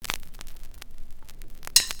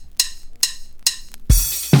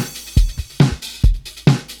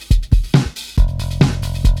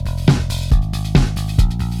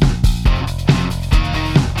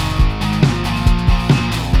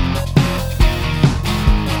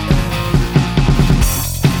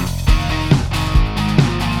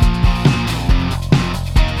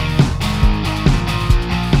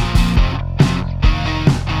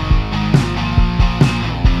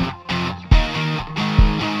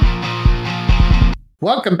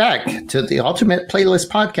Welcome back to the Ultimate Playlist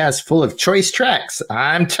Podcast full of choice tracks.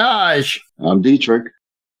 I'm Taj. I'm Dietrich.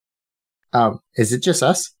 Is it just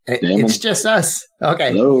us? Damon. It's just us.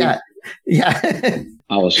 Okay. Hello. Yeah.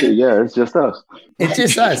 Oh, shit. Yeah, it's just us. It's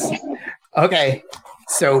just us. Okay.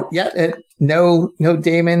 So, no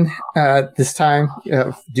Damon this time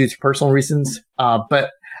due to personal reasons. But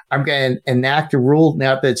I'm going to enact a rule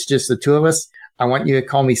now that it's just the two of us. I want you to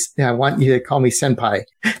call me Senpai.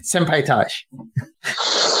 Senpai Taj.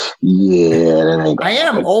 Yeah, that ain't I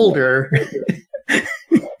am older.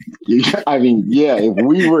 I mean, yeah, if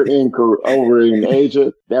we were over in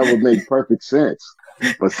Asia, that would make perfect sense.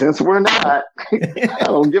 But since we're not, I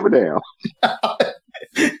don't give a damn.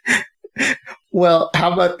 Well,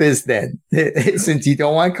 how about this then? Since you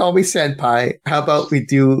don't want to call me Senpai, how about we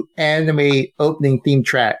do anime opening theme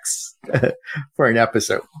tracks for an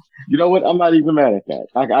episode? You know what? I'm not even mad at that.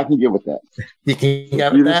 I can get with that. You can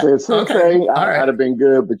get with that? You said Sensei, okay. I'd have been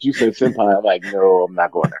good, but you said Senpai. I'm like, no, I'm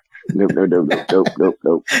not going there.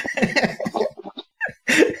 Nope.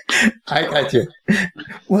 I got you.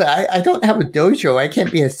 Well, I don't have a dojo. I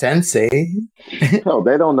can't be a sensei. No,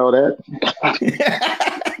 they don't know that.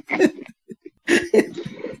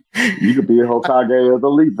 You could be a Hokage of the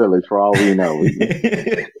Elite Village for all we know.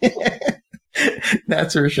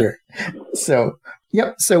 That's for sure. So,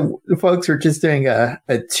 yep. So, folks, we're just doing a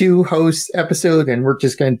 2-host episode, and we're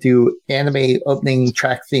just going to do anime opening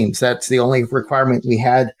track themes. That's the only requirement we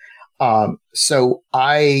had. So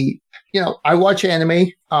I watch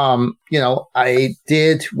anime. I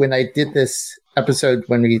did when I did this episode,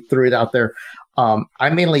 when we threw it out there. I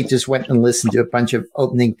mainly just went and listened to a bunch of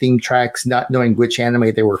opening theme tracks, not knowing which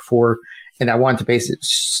anime they were for. And I wanted to base it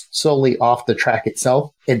solely off the track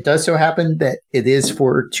itself. It does so happen that it is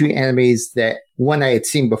for 2 animes that one I had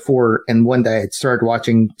seen before and one that I had started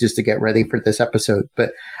watching just to get ready for this episode.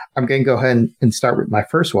 But I'm going to go ahead and start with my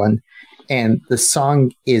first one. And the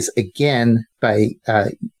song is again by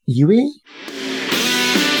Yui.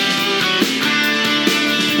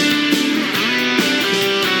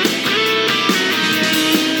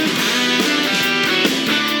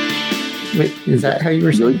 Wait, is that how you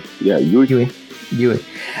were saying? Yeah, Yui.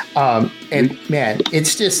 And man,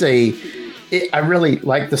 it's just I really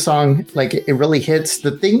like the song. Like, it really hits.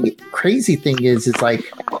 The crazy thing is like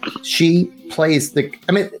she plays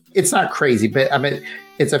it's not crazy, but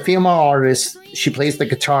it's a female artist. She plays the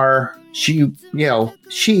guitar. She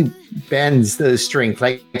bends the strings.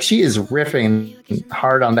 Like, she is riffing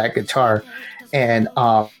hard on that guitar. And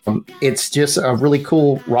it's just a really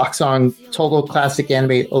cool rock song, total classic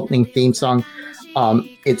anime opening theme song.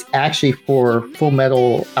 It's actually for Full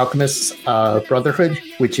Metal Alchemist Brotherhood,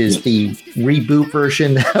 which is the reboot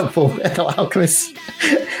version of Full Metal Alchemist.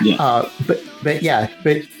 Yeah. But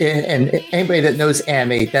anybody that knows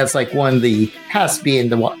anime, that's like one of the has to be in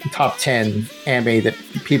the top 10 anime that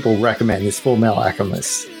people recommend is Full Metal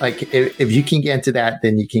Alchemist. Like, if you can get into that,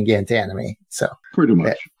 then you can get into anime. So pretty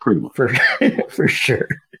much for sure.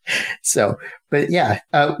 So, but yeah,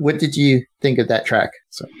 what did you think of that track?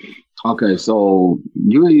 So. Okay, so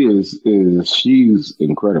Yui she's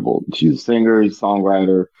incredible. She's a singer,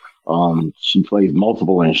 songwriter. She plays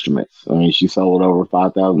multiple instruments. I mean, she sold over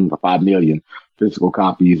 5 million physical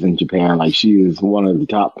copies in Japan. Like, she is one of the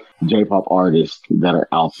top J-pop artists that are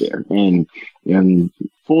out there. And in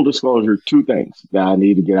full disclosure, 2 things that I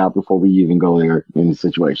need to get out before we even go there in the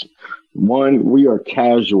situation. One, we are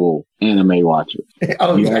casual anime watchers.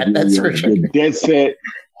 Oh, yeah, that's for sure. You're dead set,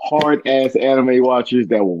 hard-ass anime watchers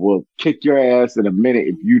that will kick your ass in a minute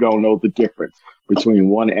if you don't know the difference between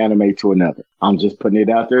one anime to another. I'm just putting it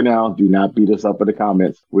out there now. Do not beat us up in the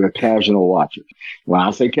comments. We're casual watchers. When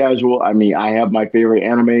I say casual, I mean I have my favorite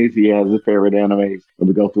animes. He has his favorite animes, and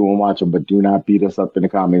we go through and watch them. But do not beat us up in the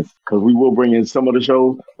comments, because we will bring in some of the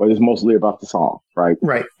shows, but it's mostly about the song, right?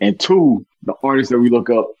 Right. And 2, the artists that we look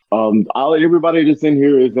up. Everybody that's in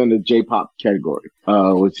here is in the J-pop category,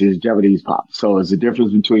 which is Japanese pop. So it's a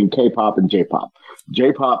difference between K-pop and J-pop.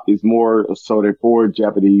 J-pop is more so they're for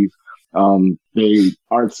Japanese.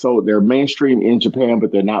 They're mainstream in Japan,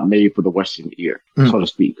 but they're not made for the Western ear, so to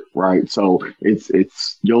speak, right? So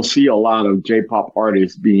you'll see a lot of J-pop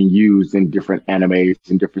artists being used in different animes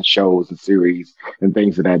and different shows and series and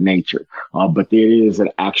things of that nature. But there is an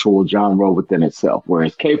actual genre within itself,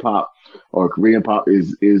 whereas K-pop or Korean pop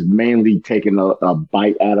is mainly taking a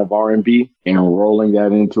bite out of R&B and rolling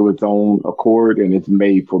that into its own accord, and it's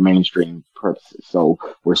made for mainstream purposes. So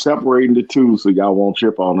we're separating the two so y'all won't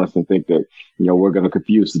trip on us and think that, we're going to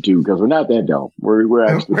confuse the two, because we're not that dumb. We're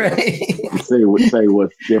actually say what's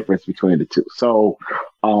the difference between the two. So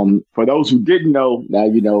for those who didn't know, now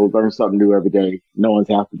you know, learn something new every day. No one's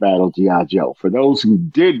half the battle, G.I. Joe. For those who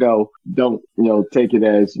did know, don't, take it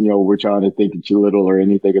as, we're trying to think that you're little or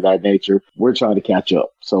anything of that nature. We're trying to catch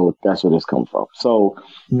up. So that's where this comes from. So,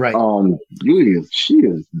 right. She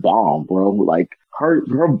is bomb, bro. Like her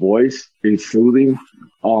voice is soothing.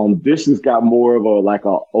 This has got more of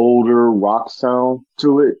a older rock sound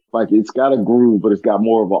to it. Like it's got a groove, but it's got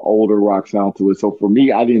more of an older rock sound to it. So for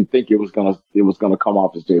me, I didn't think it was gonna come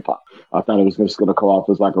off as J-pop. I thought it was just gonna come off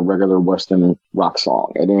as like a regular Western rock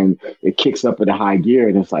song, and then it kicks up into high gear,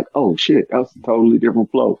 and it's like, oh shit, that's a totally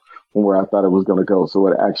different flow from where I thought it was gonna go. So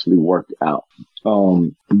it actually worked out.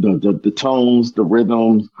 The tones, the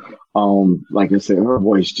rhythms. Like I said, her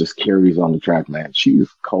voice just carries on the track, man. She's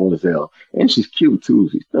cold as hell. And she's cute too.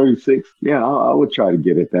 She's 36. Yeah, I would try to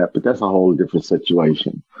get at that, but that's a whole different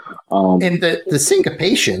situation. And the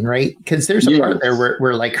syncopation, right? Because there's a part there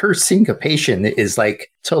where like her syncopation is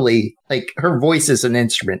like totally like her voice is an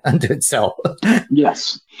instrument unto itself.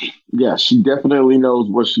 Yes. Yeah, she definitely knows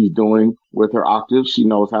what she's doing with her octaves. She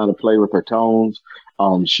knows how to play with her tones.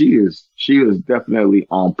 She is definitely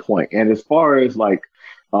on point. And as far as like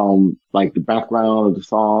the background of the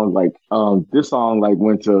song, this song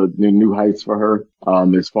went to new heights for her.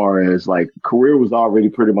 As far as career was already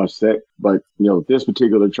pretty much set, but this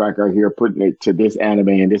particular track right here, putting it to this anime,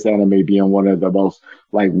 and this anime being one of the most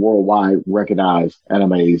worldwide recognized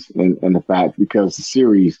animes in the fact, because the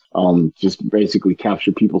series just basically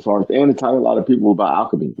captured people's hearts and it taught a lot of people about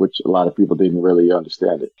alchemy, which a lot of people didn't really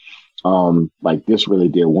understand it. This really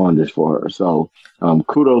did wonders for her. So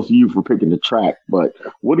kudos to you for picking the track. But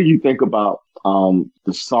what do you think about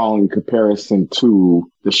the song in comparison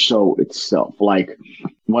to the show itself? Like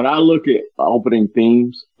when I look at opening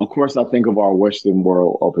themes, of course I think of our Western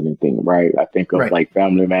world opening theme, right? I think of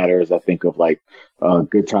Family Matters. I think of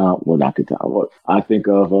Good Time. Well, not Good Time. But I think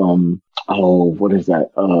of what is that?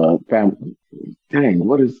 Family. Dang,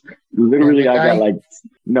 what is literally? I got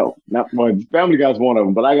no, not one. Family Guy's one of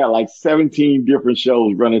them, but I got 17 different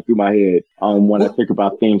shows running through my head when I think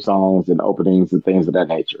about theme songs and openings and things of that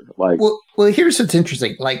nature. Well, here's what's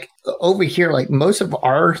interesting. Over here, most of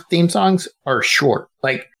our theme songs are short.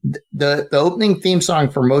 The opening theme song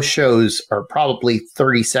for most shows are probably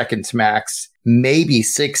 30 seconds max, maybe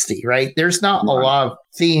 60. Right? There's not a lot of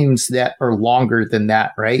themes that are longer than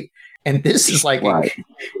that. Right? And this is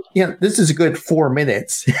this is a good 4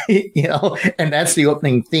 minutes, and that's the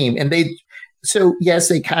opening theme. And they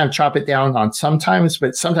kind of chop it down on sometimes,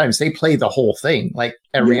 but sometimes they play the whole thing,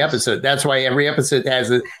 every episode. That's why every episode has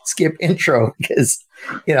a skip intro because,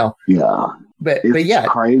 Yeah. But yeah.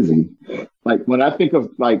 Crazy. When I think of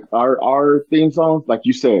our theme songs, like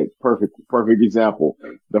you said, perfect example,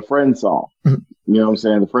 the Friends song. Mm-hmm. You know what I'm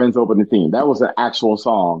saying? The Friends opening theme. That was an actual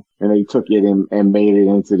song, and they took it and made it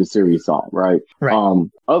into the series song, right? Right.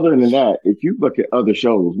 Other than that, if you look at other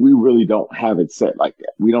shows, we really don't have it set like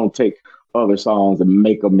that. We don't take other songs and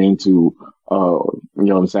make them into,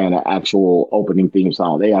 an actual opening theme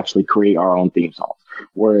song. They actually create our own theme songs.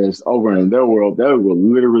 Whereas over in their world, they will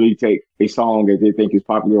literally take a song that they think is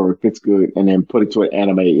popular or fits good and then put it to an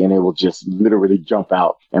anime, and it will just literally jump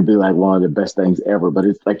out and be one of the best things ever. But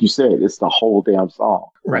it's like you said, it's the whole damn song.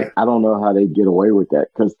 Right. I don't know how they get away with that,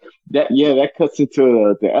 because that cuts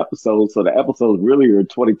into the episode. So the episodes really are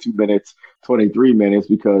 22 minutes, 23 minutes,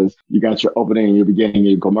 because you got your opening and your beginning and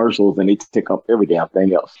your commercials, and they take up every damn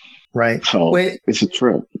thing else. Right. So it's a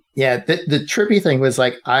trip. Yeah. The trippy thing was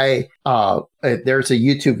there's a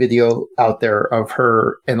YouTube video out there of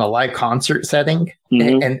her in a live concert setting.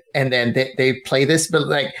 Mm-hmm. And then they play this,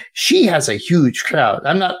 but she has a huge crowd.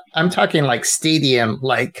 I'm talking stadium,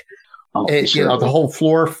 sure. The whole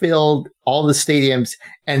floor filled, all the stadiums,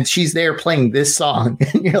 and she's there playing this song.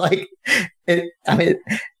 And you're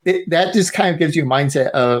that just kind of gives you a mindset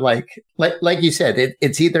of like you said,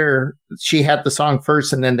 it's either she had the song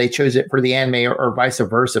first and then they chose it for the anime or vice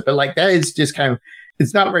versa. But that is just kind of,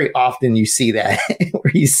 it's not very often you see that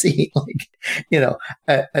where you see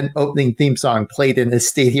an opening theme song played in a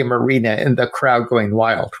stadium arena and the crowd going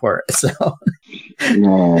wild for it. So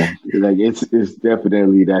Yeah, like it's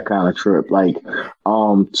definitely that kind of trip. Like,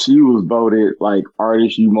 she was voted like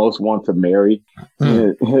artist you most want to marry,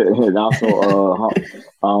 and also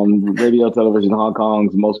radio television Hong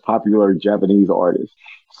Kong's most popular Japanese artist.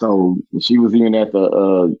 So she was even at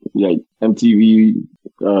the MTV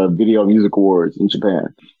Video Music Awards in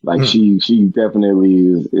Japan. Like she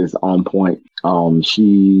definitely is on point.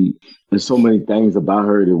 There's so many things about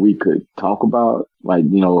her that we could talk about, like,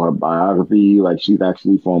 her biography. Like, she's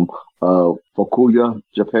actually from Fukuoka,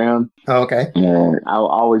 Japan. Oh, okay. And I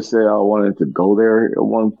always said I wanted to go there at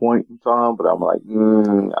one point in time, but I'm like,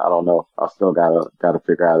 I don't know. I still gotta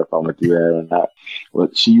figure out if I'm gonna do that or not.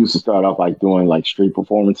 But she used to start off like doing like street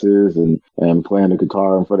performances and playing the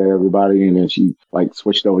guitar in front of everybody, and then she like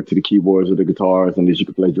switched over to the keyboards with the guitars, and then she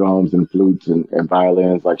could play drums and flutes and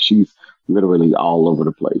violins. Like, she's literally all over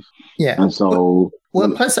the place. Yeah. And so,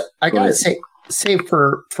 plus I gotta say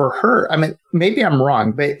for her, I mean, maybe I'm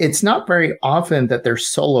wrong, but it's not very often that they're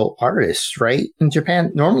solo artists, right? In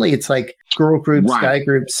Japan, normally it's like girl groups, guy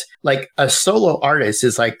groups. Like, a solo artist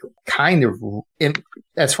is like kind of,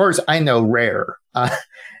 as far as I know, rare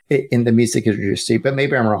in the music industry, but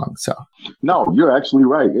maybe I'm wrong. So no, you're actually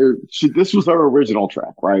right. This was her original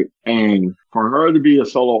track, right? And for her to be a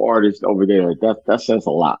solo artist over there, that says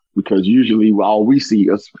a lot, because usually all we see,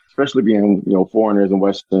 especially being foreigners and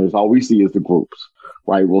Westerners, all we see is the groups,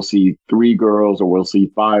 right? We'll see 3 girls, or we'll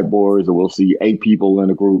see 5 boys, or we'll see 8 people in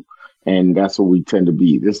a group. And that's what we tend to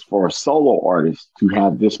be. This, for a solo artist to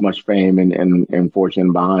have this much fame and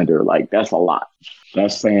fortune behind her, like, that's a lot.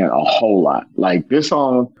 That's saying a whole lot. Like, this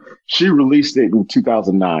song, she released it in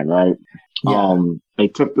 2009, right? Yeah. They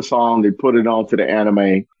took the song, they put it onto the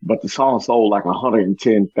anime, but the song sold like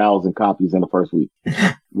 110,000 copies in the first week,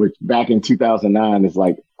 which back in 2009 is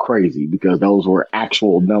like crazy, because those were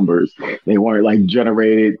actual numbers. They weren't like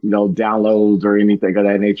generated, downloads or anything of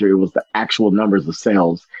that nature. It was the actual numbers of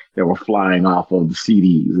sales that were flying off of the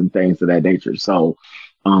CDs and things of that nature. So,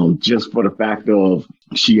 just for the fact of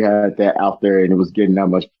she had that out there and it was getting that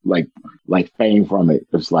much like fame from it,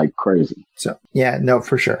 it's like crazy. So yeah, no,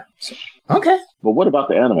 for sure. So, okay. But what about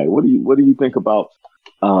the anime? What do you think about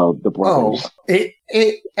the brothers? It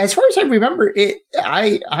as far as I remember,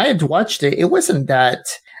 I had watched it. It wasn't that.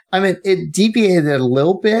 I mean, it deviated a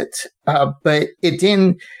little bit, but it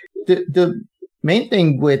didn't. The main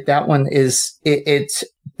thing with that one is it's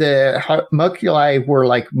the homunculi were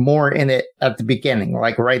like more in it at the beginning,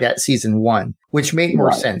 like right at season 1, which made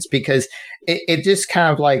more sense, because it just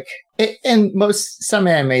kind of like, and some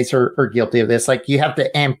animes are guilty of this. Like, you have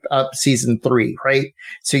to amp up season 3, right?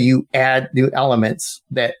 So you add new elements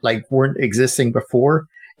that like weren't existing before.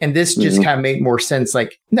 And this just kind of made more sense.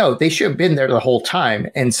 Like, no, they should have been there the whole time.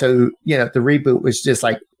 And so, the reboot was just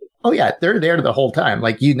like, oh yeah, they're there the whole time.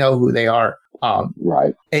 Like, who they are.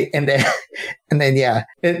 Right. And then, yeah.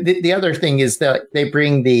 The other thing is that they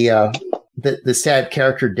bring the sad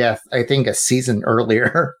character death, I think, a season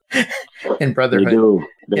earlier in Brotherhood.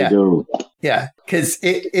 They do. Yeah. Because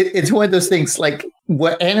it's one of those things, like,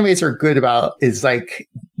 what animes are good about is like,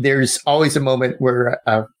 there's always a moment where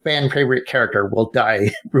a fan favorite character will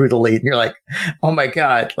die brutally, and you're like, oh my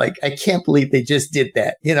God, like, I can't believe they just did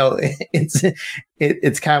that.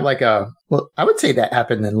 It's kind of like I would say that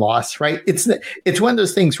happened in Lost, right? It's one of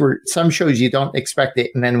those things where some shows you don't expect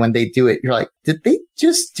it, and then when they do it, you're like, did they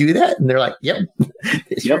just do that? And they're like, yep,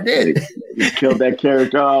 they sure did. They killed that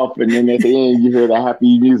character off, and then at the end you hear the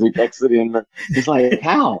happy music exiting. It's like,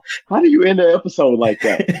 how do you end an episode like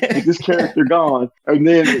that with this character gone? And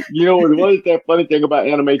then what is that funny thing about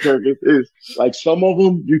anime characters is, like, some of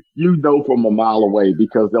them you know from a mile away,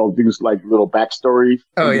 because they'll do like little backstories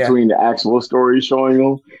between the actual stories showing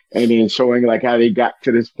them, and then showing like how they got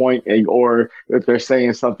to this point, or if they're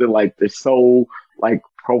saying something like they're so like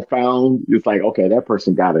profound, it's like, okay, that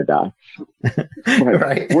person gotta die.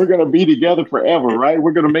 Right. We're gonna be together forever, right?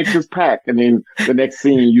 We're gonna make this pact, and then the next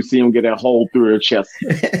scene you see them get a hole through their chest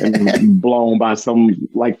and blown by some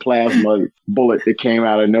like plasma bullet that came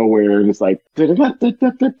out of nowhere, and it's like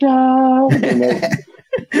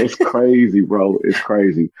it's crazy, bro. It's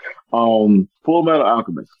crazy. Full Metal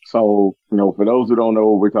Alchemist. So, for those who don't know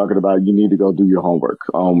what we're talking about, you need to go do your homework.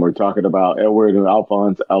 We're talking about Edward and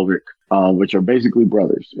Alphonse Elric, which are basically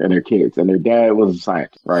brothers and their kids. And their dad was a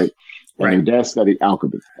scientist, right? And their dad studied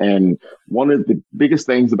alchemy. And one of the biggest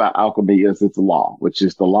things about alchemy is its law, which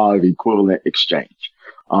is the law of equivalent exchange.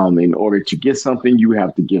 In order to get something, you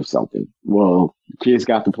have to give something. Well, the kids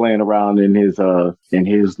got to playing around in his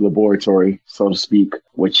laboratory, so to speak,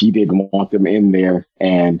 which he didn't want them in there.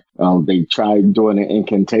 And they tried doing an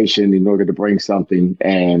incantation in order to bring something,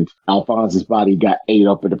 and Alphonse's body got ate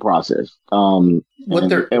up in the process. Their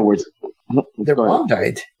mom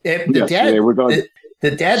died.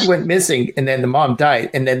 The dad went missing, and then the mom died,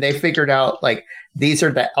 and then they figured out like these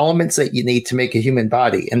are the elements that you need to make a human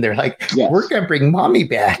body, and they're like, we're gonna bring mommy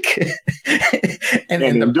back. and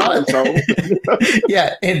in doing so,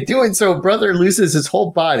 in doing so, brother loses his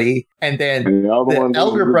whole body, and then the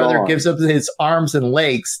elder brother gives up his arms and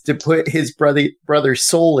legs to put his brother's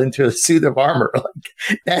soul into a suit of armor. Like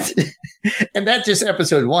that's and that's just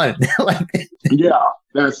episode 1.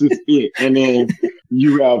 That's just it. And then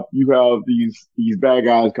you have these bad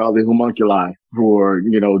guys called the homunculi who are,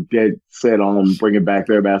 dead set on bringing back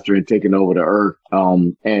their master and taking over the earth.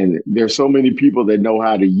 And there's so many people that know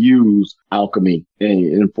how to use alchemy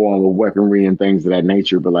in form of weaponry and things of that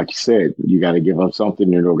nature. But like you said, you got to give up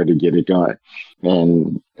something in order to get it done.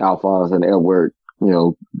 And Alphonse and Edward,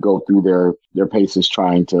 go through their paces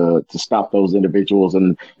trying to stop those individuals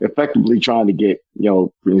and effectively trying to get,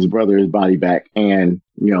 his brother's body back and,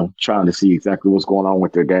 trying to see exactly what's going on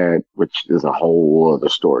with their dad, which is a whole other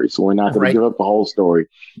story. So we're not going to give up the whole story,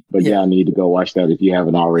 but I need to go watch that if you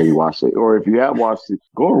haven't already watched it. Or if you have watched it,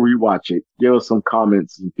 go and rewatch it. Give us some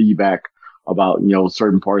comments and feedback about,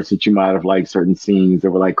 certain parts that you might have liked, certain scenes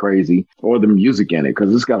that were like crazy, or the music in it,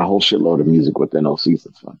 because it's got a whole shitload of music within those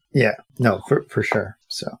seasons. Yeah, no, for sure.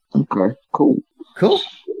 So okay, cool.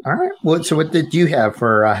 All right. So what did you have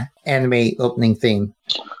for anime opening theme?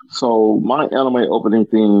 So my anime opening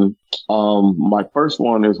theme, my first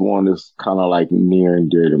one is one that's kind of like near and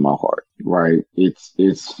dear to my heart, right?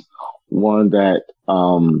 It's one that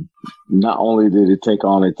not only did it take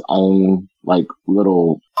on its own like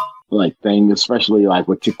little like thing, especially like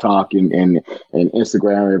with TikTok and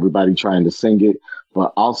Instagram, everybody trying to sing it,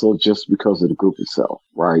 but also just because of the group itself,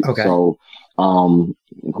 right? Okay. So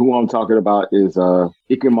who I'm talking about is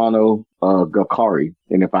Ikemono Gakari.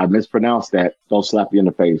 And if I mispronounce that, don't slap you in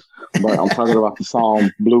the face. But I'm talking about the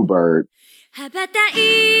song Bluebird.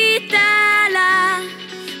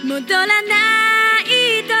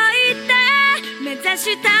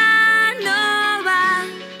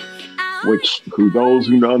 Which, those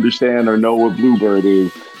who understand or know what Bluebird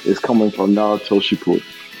is coming from Naruto Shippuden.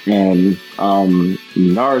 And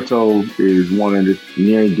Naruto is one that is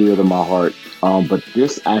near and dear to my heart. But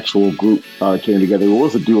this actual group came together. It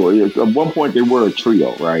was a duo. At one point, they were a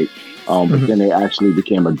trio, right? But then they actually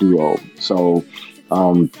became a duo. So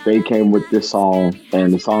they came with this song,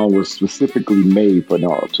 and the song was specifically made for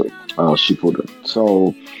Naruto Shippuden.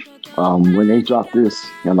 So when they dropped this,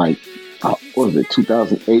 and like, what was it,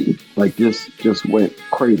 2008? Like this just went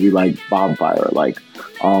crazy like bonfire. Like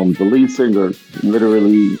the lead singer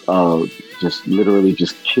literally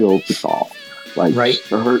just killed the song. Like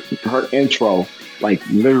her intro like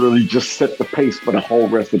literally just set the pace for the whole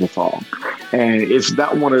rest of the song. And it's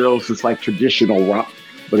not one of those, it's like traditional rock,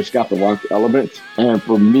 but it's got the rock elements. And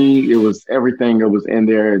for me, it was everything that was in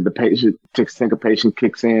there. The syncopation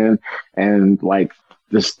kicks in, and like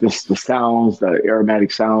the sounds, the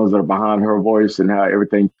aromatic sounds that are behind her voice, and how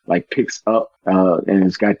everything like picks up, and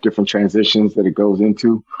it's got different transitions that it goes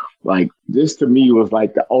into. Like this to me was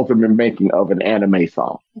like the ultimate making of an anime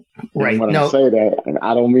song. Right. And when I say that, and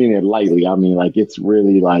I don't mean it lightly, I mean like it's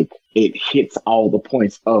really like it hits all the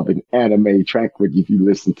points of an anime track if you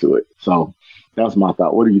listen to it. So that's my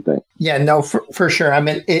thought. What do you think? Yeah, no, for sure. I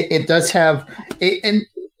mean, it does have it, and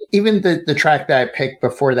even the track that I picked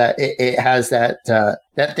before that, it has that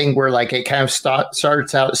thing where like it kind of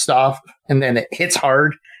starts out soft and then it hits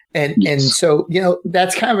hard. And so,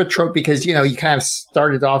 that's kind of a trope because, you kind of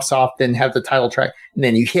started off soft and have the title track and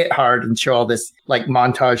then you hit hard and show all this like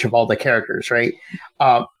montage of all the characters. Right.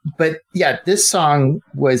 But yeah, this song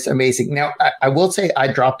was amazing. Now, I will say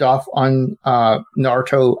I dropped off on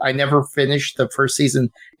Naruto. I never finished the first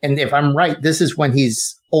season. And if I'm right, this is when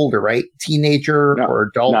he's older, right? Teenager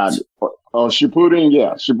or adult? Shippuden,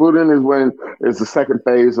 yeah. Shippuden is when it's the second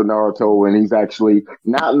phase of Naruto when he's actually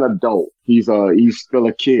not an adult. He's still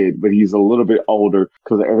a kid, but he's a little bit older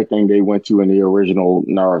because of everything they went to in the original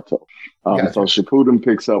Naruto. Gotcha. So Shippuden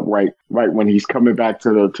picks up right when he's coming back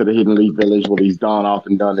to the Hidden Leaf Village where he's gone off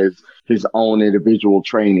and done his own individual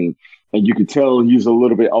training. And you could tell he's a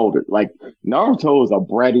little bit older. Like Naruto is a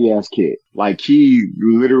bratty ass kid. Like he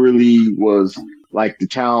literally was like the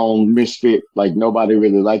town misfit. Like nobody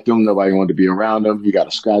really liked him. Nobody wanted to be around him. He got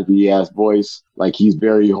a scrappy ass voice. Like he's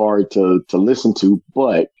very hard to listen to,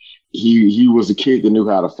 but he was a kid that knew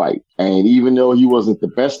how to fight. And even though he wasn't the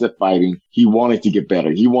best at fighting, he wanted to get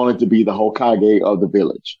better. He wanted to be the Hokage of the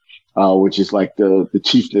village, which is like the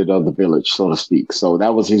chieftain of the village, so to speak. So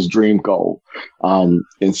that was his dream goal.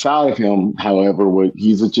 Inside of him, however,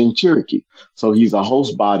 he's a Jinchuriki. So he's a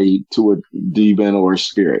host body to a demon or a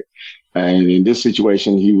spirit. And in this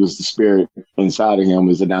situation, he was the spirit inside of him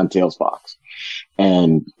is a nine-tailed fox.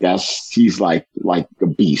 And he's like a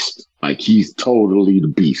beast. Like, he's totally the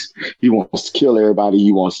beast. He wants to kill everybody.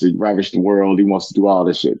 He wants to ravish the world. He wants to do all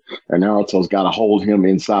this shit. And Naruto's got to hold him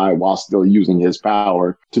inside while still using his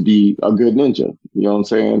power to be a good ninja. You know what I'm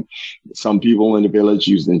saying? Some people in the village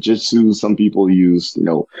use ninjutsu. Some people use,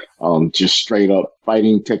 just straight up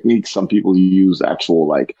fighting techniques. Some people use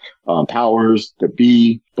actual powers to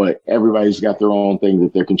be, but everybody's got their own thing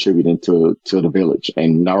that they're contributing to the village.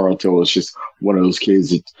 And Naruto is just one of those kids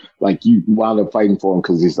that, you wound up fighting for him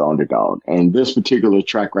because he's the underdog. And this particular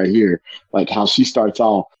track right here, like how she starts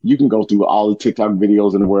off, you can go through all the TikTok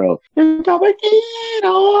videos in the world.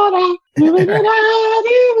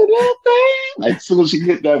 Like, as soon as she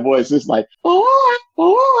hit that voice, it's like,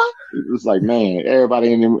 it's like, man,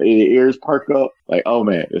 everybody in the ears perk up. Like, oh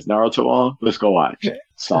man, is Naruto on? Let's go watch.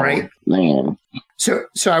 So, right, man. So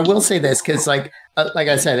I will say this because, like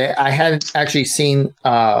I said, I hadn't actually seen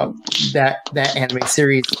that anime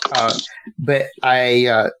series, but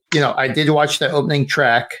I did watch the opening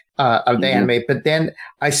track of the anime. But then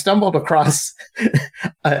I stumbled across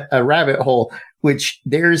a rabbit hole, which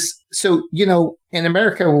in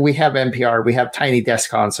America when we have NPR, we have Tiny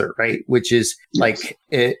Desk Concert, right? Which is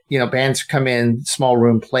bands come in, small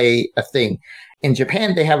room, play a thing. In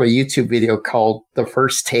Japan, they have a YouTube video called The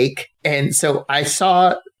First Take. And so I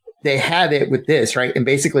saw they had it with this, right? And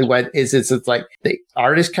basically what it's like the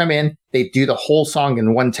artists come in, they do the whole song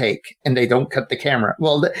in one take and they don't cut the camera.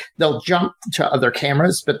 Well, they'll jump to other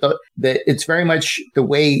cameras, but it's very much the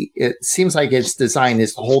way it seems like it's designed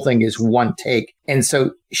is the whole thing is one take. And so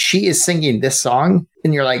she is singing this song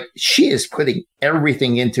and you're like, she is putting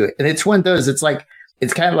everything into it. And it's one of those, it's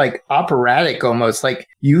kind of like operatic almost, like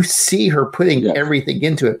you see her putting everything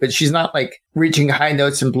into it, but she's not like reaching high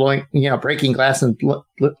notes and blowing, breaking glass and,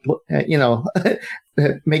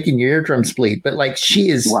 making your eardrums bleed. But like she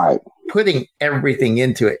is putting everything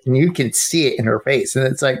into it and you can see it in her face. And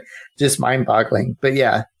it's like just mind boggling. But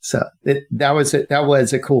yeah, so that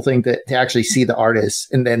was a cool thing to actually see the artists.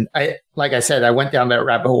 And then I went down that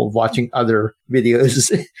rabbit hole of watching other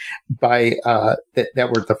videos by that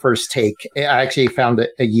were the first take. I actually found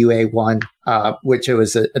a UA one, which it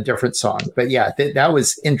was a different song. But yeah, that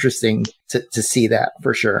was interesting to see that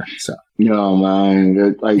for sure. So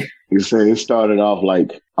man, like you said, it started off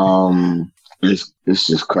like it's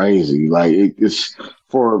just crazy. Like it's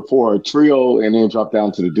for a trio and then drop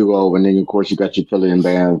down to the duo, and then of course you got your fill-in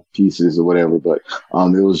band pieces or whatever. But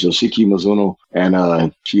it was Yoshiki Mizuno and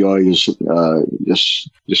Kiyoya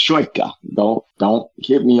Yoshoika. Don't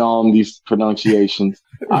hit me on these pronunciations.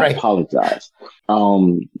 I apologize. But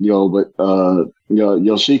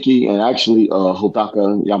Yoshiki and actually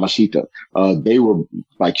Hodaka Yamashita, they were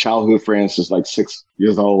like childhood friends since like 6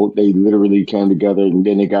 years old. They literally came together, and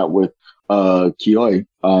then they got with Kiyoya,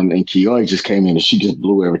 and Kiyoya just came in and she just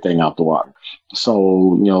blew everything out the water.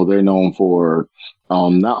 So, they're known for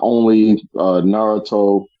not only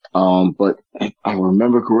Naruto, but if I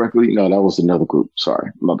remember correctly, no, that was another group.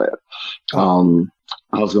 Sorry, my bad.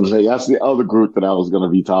 I was going to say that's the other group that I was going to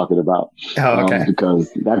be talking about. Oh, okay.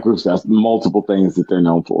 Because that group's got multiple things that they're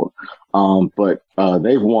known for. But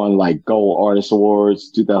they've won like Gold Artist Awards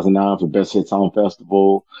 2009 for Best Hit Song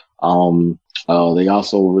Festival. They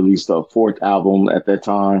also released a fourth album at that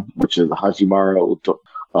time, which is Hajimara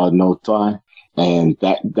no Tai, and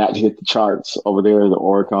that hit the charts over there, the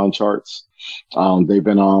Oricon charts. They've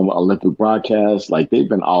been on Olympic broadcasts, like they've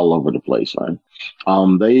been all over the place, right?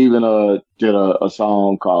 They even did a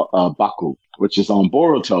song called Baku, which is on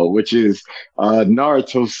Boruto, which is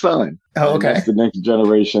Naruto's son. Oh, okay. That's the next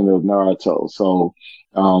generation of Naruto. So,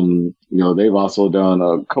 they've also done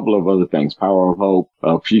a couple of other things, Power of Hope,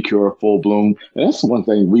 Precure, Full Bloom. And that's one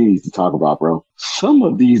thing we need to talk about, bro. Some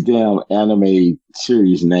of these damn anime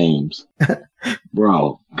series names,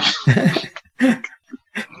 bro.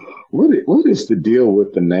 What is the deal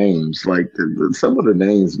with the names? Like some of the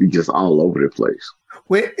names be just all over the place.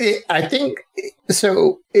 Well, I think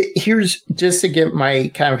so. Here's just to give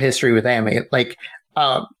my kind of history with anime. Like,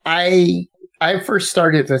 I first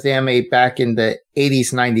started with anime back in the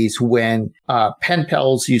 80s, 90s when pen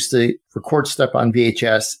pals used to record stuff on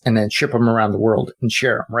VHS and then ship them around the world and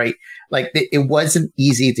share them, right? Like it wasn't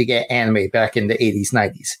easy to get anime back in the 80s,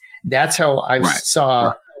 90s. That's how I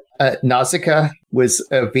saw Nausicaa was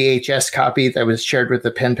a VHS copy that was shared with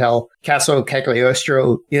the pen pal. Castle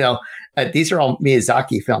Cagliostro, these are all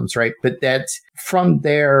Miyazaki films, right? But that's from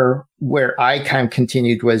there where I kind of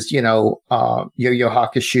continued was, Yu Yu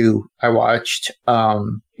Hakusho. I watched,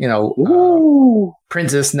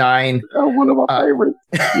 Princess Nine. Oh, one of my favorites.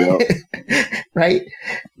 Right.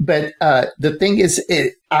 But the thing is,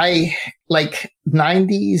 I like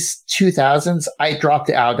 90s, 2000s, I dropped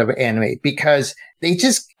out of anime because they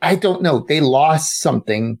just, I don't know, they lost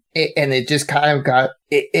something and it just kind of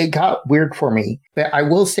it got weird for me. But I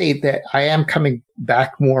will say that I am coming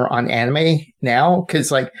back more on anime now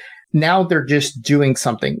because like now they're just doing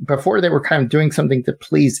something. Before they were kind of doing something to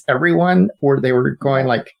please everyone or they were going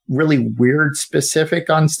like really weird specific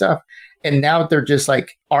on stuff. And now they're just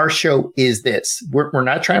like, our show is this. We're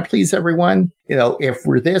not trying to please everyone. If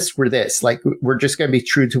we're this, we're this. Like, we're just going to be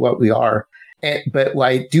true to what we are. But what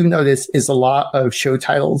I do notice is a lot of show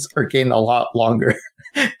titles are getting a lot longer.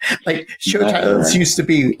 Like show titles used to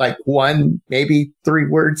be like 1, maybe 3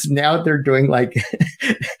 words. Now they're doing like,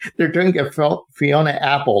 they're doing a Fiona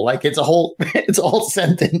Apple. Like it's a whole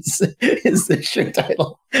sentence is the show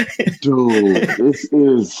title. Dude, this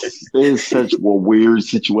is such a weird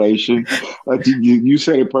situation. Like you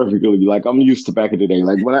said it perfectly. Like I'm used to back in the day.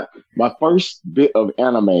 Like when my first bit of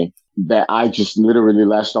anime that I just literally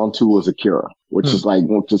latched onto was Akira, which is like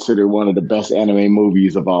considered one of the best anime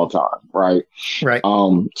movies of all time, right? Right.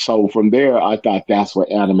 So from there, I thought that's what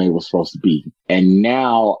anime was supposed to be. And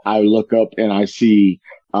now I look up and I see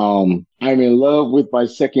I'm in love with my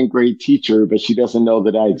 2nd grade teacher, but she doesn't know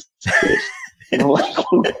that I exist. And I'm like,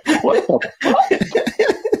 what the fuck?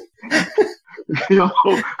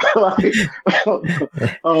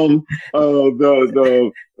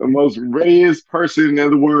 The most rarest person in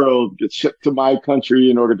the world gets shipped to my country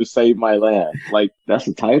in order to save my land. Like that's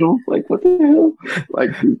the title. Like what the hell?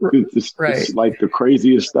 Like it's like the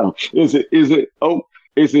craziest stuff.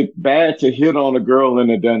 Is it bad to hit on a girl in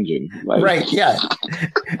a dungeon? Like, right. Yeah.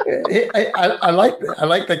 I like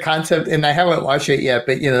the concept, and I haven't watched it yet.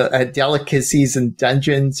 But delicacies in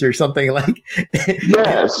dungeons or something like.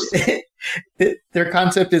 Yes. Their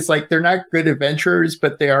concept is like they're not good adventurers,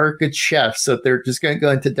 but they are good chefs. So they're just going to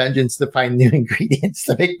go into dungeons to find new ingredients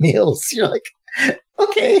to make meals. You're like,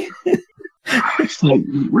 okay. It's like,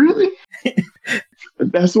 really?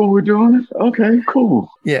 That's what we're doing? Okay, cool.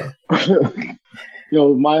 Yeah.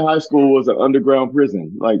 My high school was an underground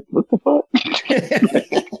prison. Like, what the fuck?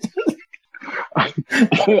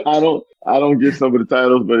 I don't get some of the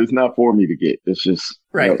titles, but it's not for me to get. It's just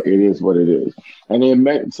right. It is what it is, and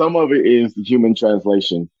then some of it is the human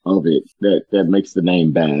translation of it that makes the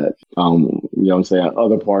name bad. You know what I'm saying?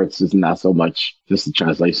 Other parts is not so much just the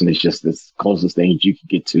translation. It's just the closest thing you can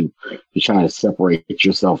get to. You're trying to separate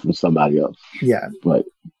yourself from somebody else. Yeah, but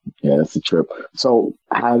yeah, it's a trip. So,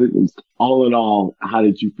 all in all, how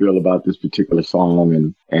did you feel about this particular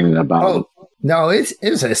song and about? Oh. No, it's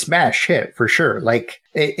a smash hit for sure. Like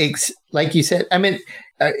it's like you said. I mean,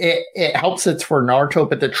 it helps it's for Naruto,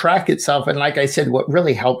 but the track itself, and like I said, what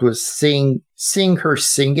really helped was seeing her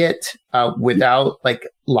sing it without like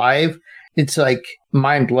live. It's like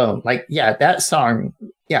mind blown. Like that song.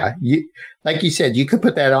 Yeah, like you said, you could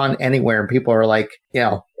put that on anywhere, and people are like,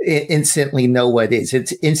 instantly know what it is.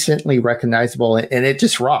 It's instantly recognizable, and it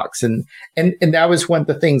just rocks. And that was one of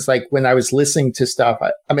the things. Like when I was listening to stuff,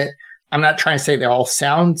 I mean. I'm not trying to say they all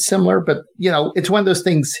sound similar, but, it's one of those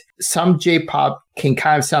things. Some J-pop can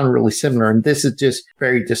kind of sound really similar, and this is just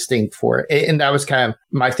very distinct for it. And that was kind of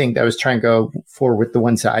my thing that I was trying to go for with the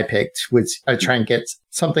ones that I picked, was I try and get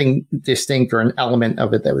something distinct or an element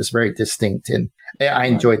of it that was very distinct. And I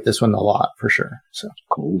enjoyed this one a lot, for sure. So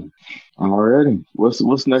cool. All righty.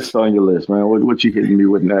 What's next on your list, man? What you hitting me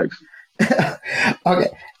with next? Okay.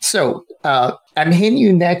 So I'm hitting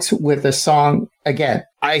you next with a song. Again,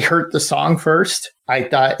 I heard the song first. I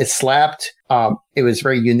thought it slapped. It was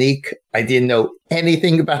very unique. I didn't know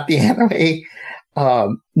anything about the anime.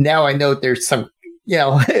 Now I know there's some,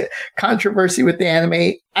 controversy with the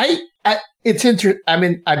anime. It's interesting. I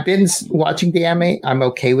mean, I've been watching the anime. I'm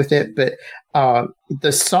okay with it, but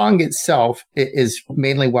the song itself is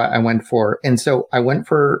mainly what I went for. And so I went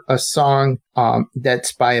for a song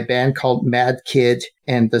that's by a band called Mad Kid,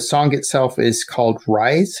 and the song itself is called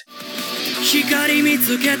Rise.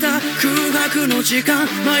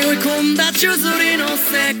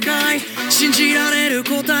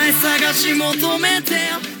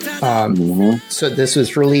 So this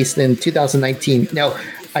was released in 2019. Now,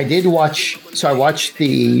 before I watched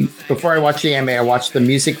the anime, I watched the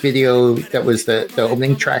music video that was the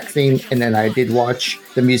opening track theme, and then I did watch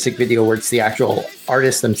the music video where it's the actual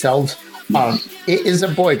artists themselves. It is a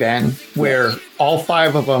boy band where all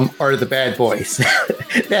 5 of them are the bad boys.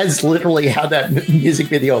 That's literally how that music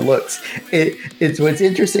video looks. It's what's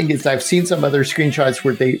interesting is I've seen some other screenshots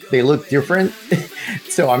where they look different.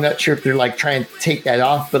 So I'm not sure if they're like trying to take that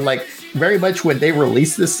off, but like very much when they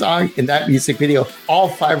released this song in that music video, all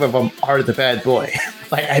 5 of them are the bad boy.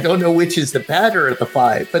 Like, I don't know which is the badder of the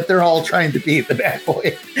 5, but they're all trying to be the bad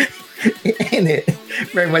boy. In it,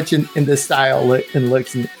 very much in the style and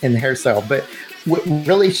looks and hairstyle. But what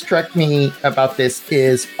really struck me about this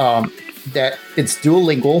is that it's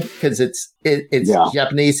duolingual because it's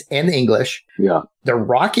Japanese and English. Yeah, they're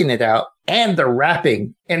rocking it out and they're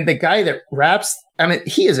rapping. And the guy that raps, I mean,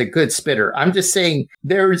 he is a good spitter. I'm just saying,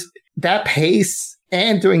 there's that pace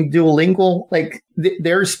and doing duolingual. Like,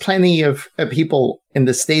 there's plenty of people in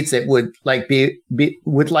the States that would like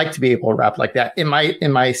would like to be able to rap like that. In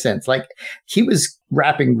my sense, like, he was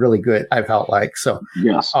rapping really good. I felt like so.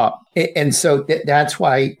 Yes, and so that's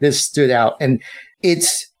why this stood out. And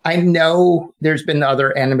I know there's been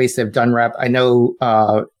other animes that have done rap. I know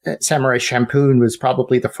Samurai Champloo was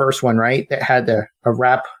probably the first one, right? That had a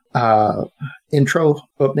rap intro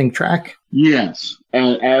opening track. Yes,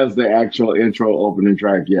 and as the actual intro opening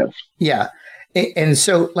track, yes. Yeah. And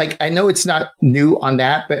so, like, I know it's not new on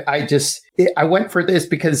that, but I went for this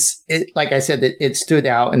because, like I said, it stood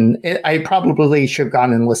out, and I probably should have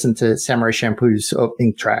gone and listened to Samurai Champloo's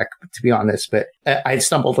opening track, to be honest. But I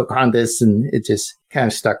stumbled upon this, and it just kind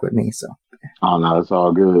of stuck with me. So, oh no, it's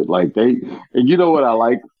all good. Like, and you know what I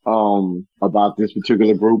like about this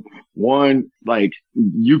particular group? One, like,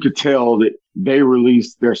 you could tell that they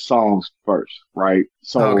released their songs first, right?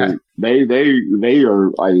 So they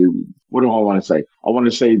are what do I want to say? I want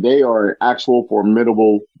to say they are an actual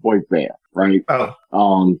formidable boy band, right?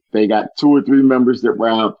 Oh. They got 2 or 3 members that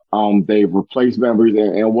rap. They've replaced members,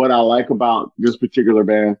 and what I like about this particular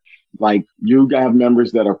band, like, you have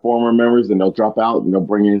members that are former members and they'll drop out and they'll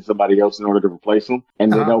bring in somebody else in order to replace them,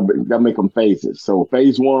 and then they'll make them phases. So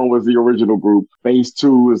phase 1 was the original group, phase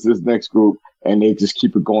 2 is this next group, and they just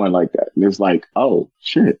keep it going like that. And it's like, oh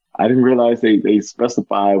shit, I didn't realize they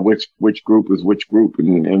specify which group is which group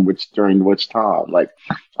and which during which time, like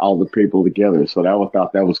all the people together. So I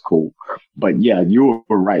thought that was cool. But yeah, you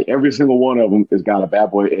were right. Every single one of them has got a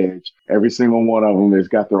bad boy edge. Every single one of them has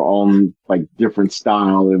got their own like different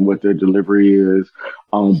style and what their delivery is.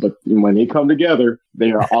 But when they come together,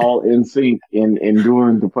 they are all in sync in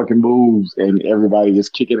doing the fucking moves, and everybody is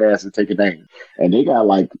kicking ass and taking names. And they got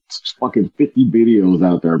like fucking 50 videos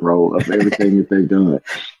out there, bro, of everything that they've done.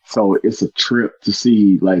 So it's a trip to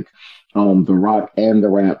see like the rock and the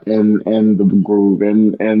rap and the groove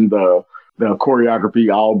and the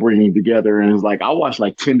choreography all bringing together. And it's like, I watched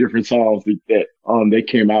like 10 different songs that they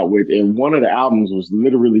came out with, and one of the albums was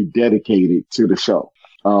literally dedicated to the show.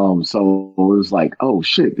 So it was like, oh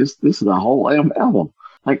shit, this is a whole album.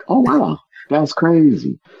 Like, oh wow, that's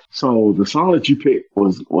crazy. So the song that you picked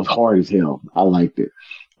was hard as hell. I liked it.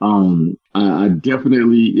 I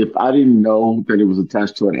definitely, if I didn't know that it was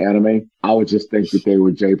attached to an anime, I would just think that they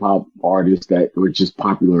were J-pop artists that were just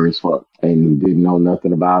popular as fuck and didn't know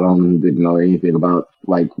nothing about them, didn't know anything about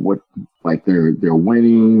like what, like their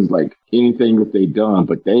winnings, like anything that they've done,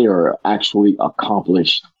 but they are actually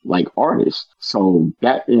accomplished like artists. So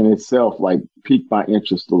that in itself like piqued my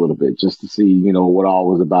interest a little bit just to see, you know, what all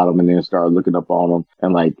was about them, and then start looking up on them,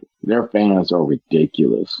 and like their fans are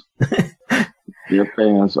ridiculous. Their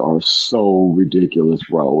fans are so ridiculous,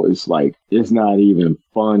 bro. It's like, it's not even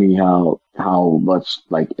funny how much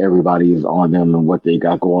like everybody is on them and what they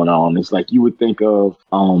got going on. It's like you would think of,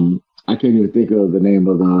 I can't even think of the name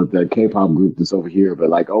of the K-pop group that's over here, but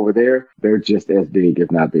like over there, they're just as big,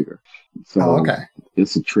 if not bigger. So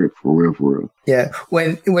it's a trip for real. Yeah.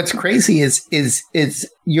 What's crazy is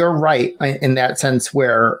you're right in that sense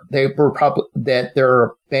where they were probably that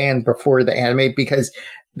they're banned before the anime, because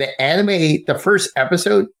the anime, the first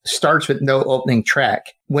episode starts with no opening track.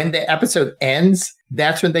 When the episode ends,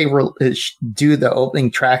 that's when they do the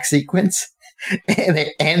opening track sequence, and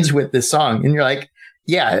it ends with the song. And you're like,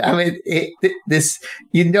 yeah, I mean, this,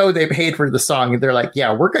 you know, they paid for the song, and they're like,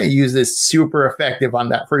 yeah, we're going to use this super effective on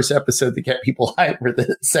that first episode to get people hyped for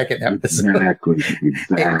the second episode.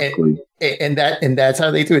 Exactly. And that's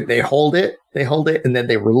how they do it. They hold it, and then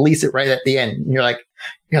they release it right at the end. And you're like,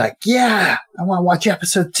 yeah, I want to watch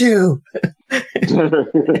episode 2.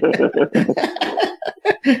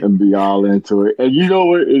 And be all into it. And you know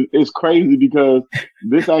what? It's crazy because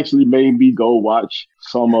this actually made me go watch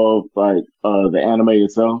some of like the anime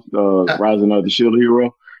itself, the Rising of the Shield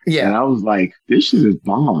Hero. Yeah. And I was like, this shit is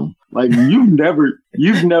bomb. Like you've never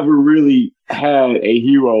really had a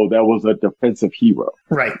hero that was a defensive hero.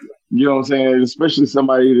 Right. You know what I'm saying? Especially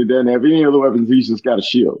somebody that doesn't have any other weapons. He's just got a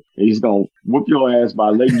shield. And he's going to whoop your ass by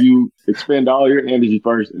letting you expend all your energy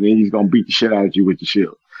first, and then he's going to beat the shit out of you with the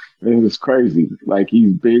shield. And it's crazy. Like,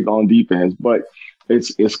 he's big on defense, but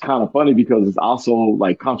it's kind of funny because it's also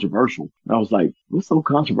like controversial. And I was like, what's so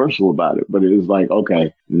controversial about it? But it was like,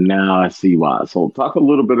 okay, now I see why. So talk a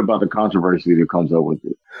little bit about the controversy that comes up with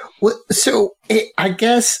it. Well, so I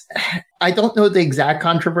guess I don't know the exact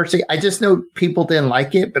controversy. I just know people didn't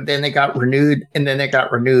like it, but then it got renewed, and then it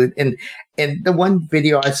got renewed. And the one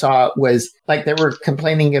video I saw was like they were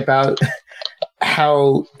complaining about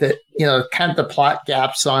how the, you know, kind of the plot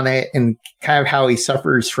gaps on it, and kind of how he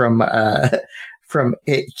suffers from a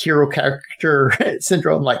hero character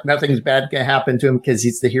syndrome. Like nothing's bad going to happen to him because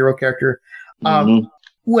he's the hero character.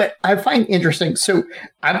 What I find interesting, so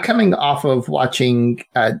I'm coming off of watching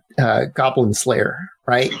Goblin Slayer,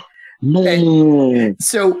 right? Man.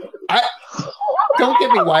 So I don't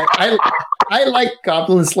get me why I like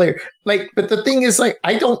Goblin Slayer, like, but the thing is, like,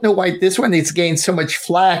 I don't know why this one is getting so much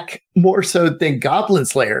flack more so than Goblin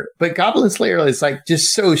Slayer. But Goblin Slayer is like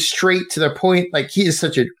just so straight to the point. Like, he is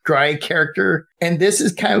such a dry character, and this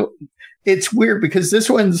is kind of. It's weird because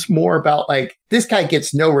this one's more about like this guy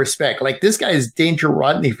gets no respect. Like this guy is Danger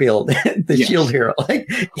Rodneyfield, the Shield hero. Like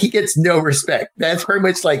he gets no respect. That's very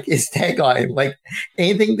much like his tagline. Like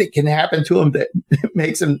anything that can happen to him that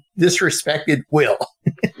makes him disrespected will.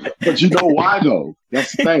 But you know why though?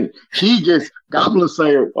 That's the thing. He gets Goblin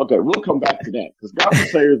Slayer. Okay, we'll come back to that because Goblin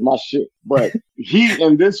Slayer is my shit. But he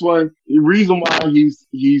in this one, the reason why he's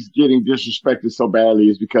getting disrespected so badly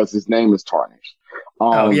is because his name is tarnished.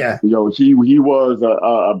 You know, he was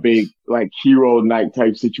a big like hero knight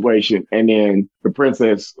type situation, and then the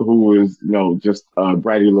princess, who is, you know, just a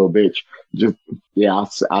bratty little bitch, just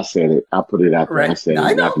I said it, I put it out there, right. I said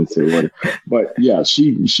it, I can say what, but yeah,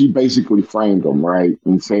 she basically framed him, right,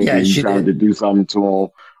 and saying he tried to do something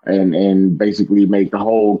to him, and basically make the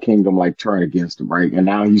whole kingdom like turn against him, right, and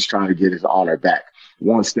now he's trying to get his honor back.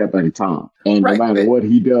 One step at a time. And no matter what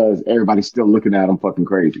he does, everybody's still looking at him fucking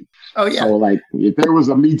crazy. Oh, yeah. So, like, if there was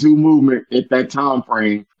a Me Too movement at that time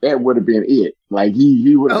frame, that would have been it. Like,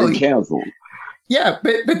 he would have been canceled. Yeah,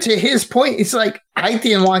 but to his point, it's like, I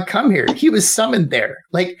didn't want to come here. He was summoned there.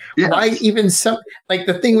 Like, why even like,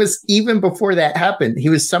 the thing was, even before that happened, he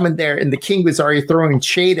was summoned there, and the king was already throwing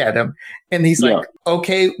shade at him. And he's like,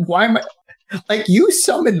 okay, why am I... Like, you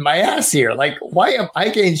summoned my ass here. Like, why am I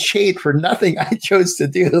getting shade for nothing I chose to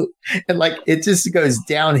do? And like, it just goes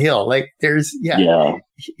downhill. Like, there's,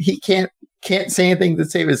 he can't say anything to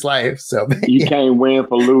save his life. So you can't win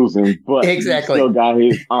for losing, but exactly, he still got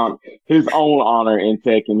his own honor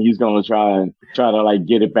intact, and he's gonna try to like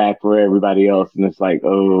get it back for everybody else. And it's like,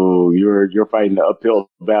 oh, you're fighting the uphill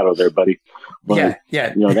battle there, buddy. But,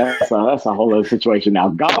 you know, that's a whole other situation. Now,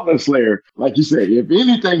 Goblin Slayer, like you said, if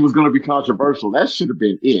anything was going to be controversial, that should have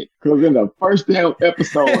been it. Because in the first damn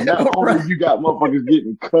episode, not only you got motherfuckers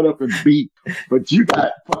getting cut up and beat, but you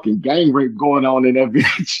got fucking gang rape going on in that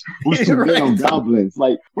bitch with some damn goblins.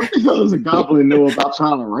 Like, what the hell does a goblin know about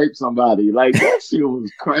trying to rape somebody? Like, that shit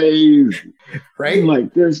was crazy. Right? I'm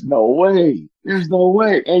like, there's no way. There's no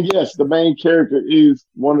way. And yes, the main character is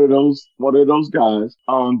one of those guys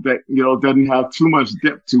that, you know, doesn't have too much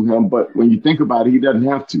depth to him. But when you think about it, he doesn't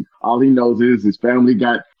have to. All he knows is his family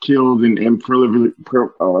got killed in privilege.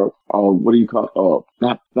 What do you call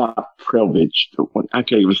it? Not privilege. I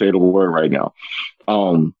can't even say the word right now.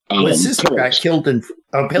 His sister got killed in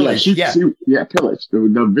pillage. Pillage.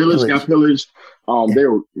 The village got pillaged. They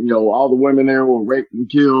were, you know, all the women there were raped and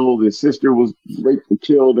killed. His sister was raped and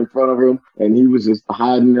killed in front of him, and he was just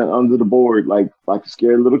hiding under the board like a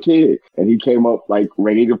scared little kid. And he came up like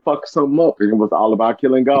ready to fuck something up, and it was all about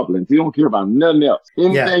killing goblins. He don't care about nothing else.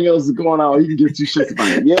 Anything else is going on, he can give two shits about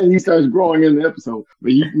it. Yeah, he starts growing in the episode,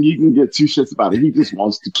 but you can get two shits about it. He just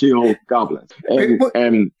wants to kill goblins.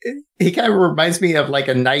 And he kind of reminds me of like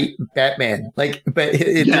a knight Batman, like, but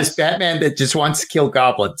it's just Batman that just wants to kill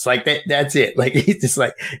goblins. Like that's it. Like he's just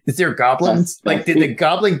like, is there goblins? Like, did the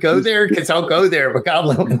goblin go there? Because I'll go there, but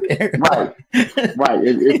goblin went there. Right.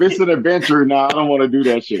 If it's an adventure, now I don't want to do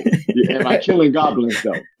that shit. Am I killing goblins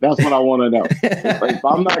though? That's what I want to know. Like,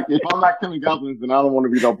 if I'm not killing goblins, then I don't want to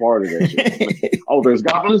be no part of that shit. Like, oh, there's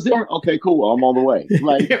goblins there? Okay, cool. I'm on the way.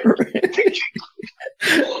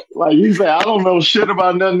 Like he said, I don't know shit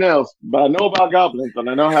about nothing else, but I know about goblins, and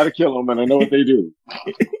I know how to kill them, and I know what they do.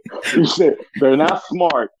 He said, they're not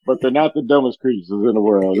smart, but they're not the dumbest creatures in the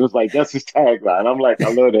world. It's like, that's his tagline. I'm like,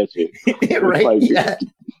 I love that shit.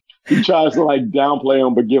 He tries to like downplay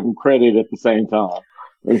them, but give them credit at the same time.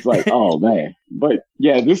 It's like, oh man. But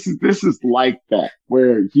yeah, this is like that,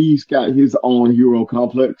 where he's got his own hero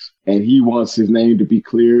complex and he wants his name to be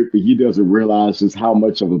cleared, but he doesn't realize just how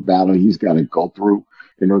much of a battle he's got to go through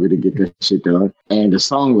in order to get that shit done. And the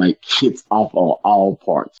song like hits off on all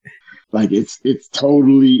parts. Like it's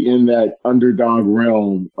totally in that underdog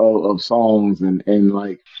realm of songs and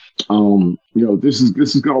like this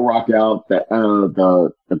is gonna rock out. That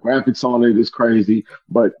the graphics on it is crazy,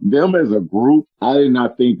 but them as a group, I did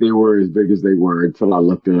not think they were as big as they were until I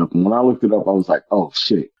looked it up. And when I looked it up, I was like, oh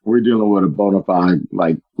shit, we're dealing with a bona fide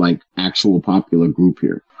like actual popular group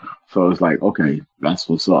here. So it's like, okay, that's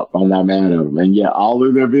what's up. I'm not mad at them. And yeah, all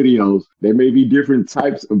of their videos, they may be different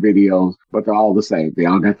types of videos, but they're all the same. They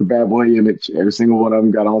all got the bad boy image. Every single one of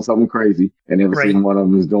them got on something crazy. And every single one of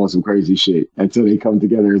them is doing some crazy shit until they come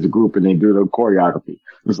together as a group and they do the choreography.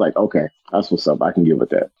 It's like, okay, that's what's up. I can give it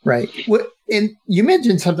that. Right. And you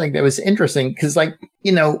mentioned something that was interesting because, like,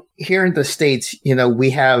 here in the States, we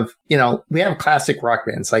have classic rock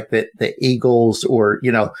bands like the Eagles, or,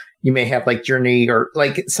 you may have like Journey or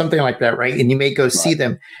like something like that, right? And you may go see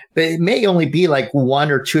them, but it may only be like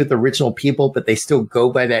one or two of the original people, but they still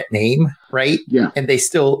go by that name, right? Yeah. And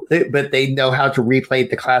but they know how to replay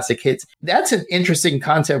the classic hits. That's an interesting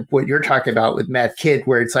concept, what you're talking about with Mad Kid,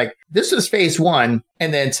 where it's like, this was phase one,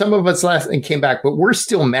 and then some of us left and came back, but we're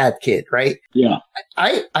still Mad Kid, right? Yeah.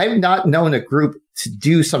 I've not known a group to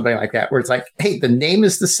do something like that, where it's like, hey, the name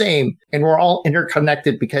is the same and we're all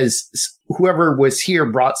interconnected because whoever was here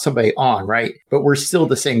brought somebody on, right? But we're still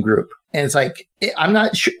the same group. And it's like, I'm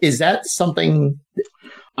not sure, is that something?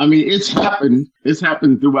 I mean, it's happened. It's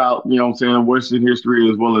happened throughout, Western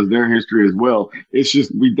history as well as their history as well. It's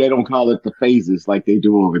just they don't call it the phases like they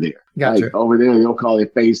do over there. Gotcha. Like over there, they'll call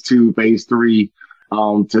it phase 2, phase 3,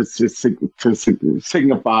 to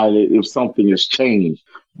signify that if something has changed,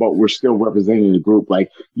 but we're still representing the group. Like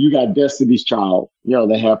you got Destiny's Child,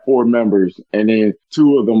 they have 4 members and then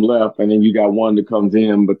 2 of them left, and then you got one that comes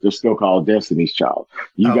in, but they're still called Destiny's Child.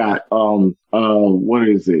 You got what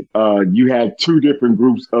is it? You had 2 different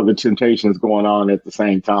groups of the Temptations going on at the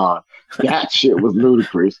same time. That shit was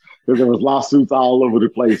ludicrous because there was lawsuits all over the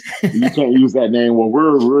place. You can't use that name. Well,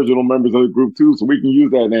 we're original members of the group too, so we can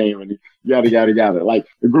use that name, and yada, yada, yada. Like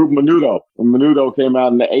the group Menudo. When Menudo came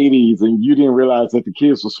out in the 80s and you didn't realize that the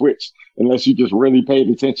kids were switched unless you just really paid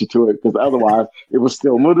attention to it, because otherwise it was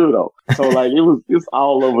still Menudo. So like it's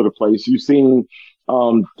all over the place. You've seen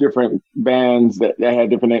different bands that had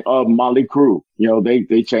different names. Motley Crue,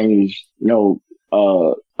 they changed, what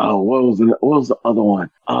was the other one?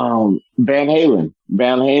 Van Halen.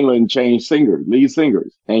 Van Halen changed lead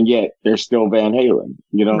singers, and yet they're still Van Halen.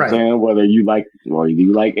 You know what I'm saying? Whether you like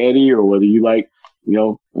Eddie, or whether you like,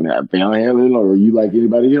 Van Halen, or you like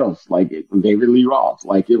anybody else, like David Lee Roth,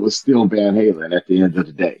 like it was still Van Halen at the end of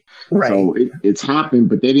the day. Right. So it's happened,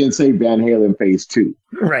 but they didn't say Van Halen phase 2.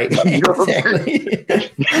 Right. You know exactly.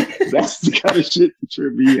 That's the kind of shit that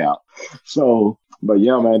trip me out. So, but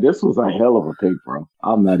yeah, man, this was a hell of a pick, bro.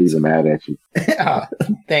 I'm not even mad at you. Oh,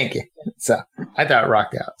 thank you. So I thought it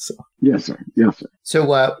rocked out. So yes, sir. Yes, sir. So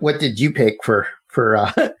what did you pick for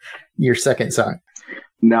your second song?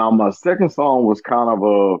 Now, my second song was kind of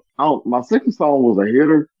my second song was a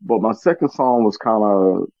hitter, but my second song was kind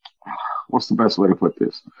of, what's the best way to put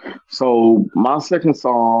this? So my second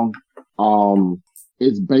song,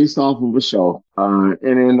 it's based off of a show,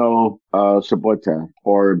 NNO Shabotan,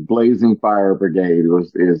 or Blazing Fire Brigade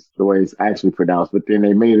is the way it's actually pronounced, but then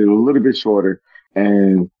they made it a little bit shorter,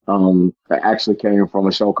 and it actually came from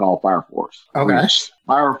a show called Fire Force. Okay.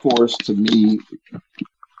 Fire Force, to me,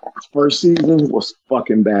 first season was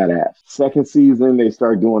fucking badass. Second season, they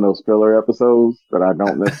start doing those filler episodes that I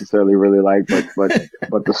don't necessarily really like, but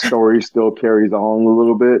the story still carries on a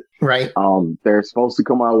little bit. Right. They're supposed to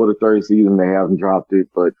come out with a third season. They haven't dropped it,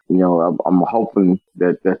 but I'm hoping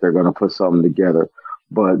that they're going to put something together.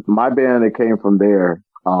 But my band that came from there,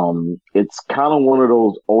 it's kind of one of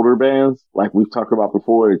those older bands, like we've talked about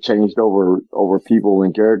before, that changed over people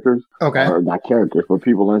and characters. Okay. Or not characters, but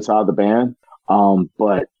people inside the band.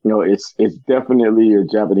 But it's definitely a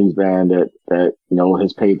Japanese band that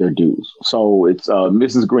has paid their dues. So it's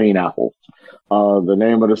Mrs. Green Apple. The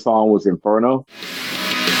name of the song was Inferno.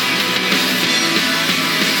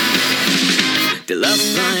 And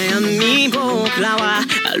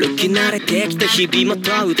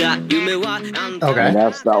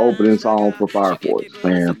that's the opening song for Fire Force,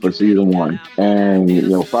 man, for season 1.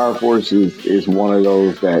 And Fire Force is one of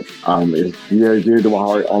those that is very dear to my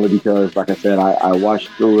heart, only because, like I said, I watched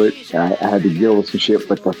through it. I had to deal with some shit,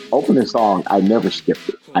 but the opening song, I never skipped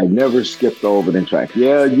it. I never skipped the opening track.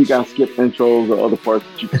 Yeah, you got skip intros or other parts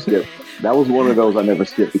that you can skip. That was one of those I never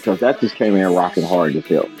skipped because that just came in rocking hard to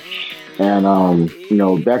feel. And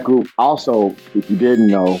that group also, if you didn't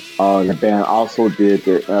know, the band also did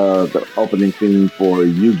the opening theme for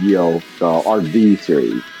Yu-Gi-Oh! The RV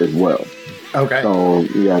series as well. Okay. So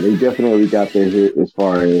yeah, they definitely got their hit as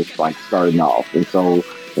far as like starting off. And so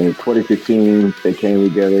in 2015, they came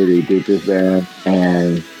together, they did this band,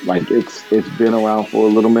 and like it's been around for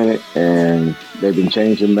a little minute, and they've been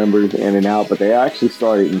changing members in and out, but they actually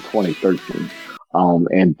started in 2013.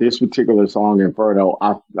 And this particular song, Inferno,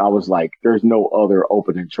 I was like, there's no other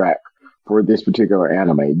opening track for this particular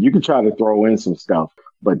anime. You can try to throw in some stuff,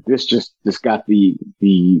 but this got the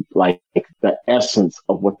essence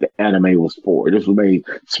of what the anime was for. This was made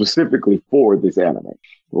specifically for this anime,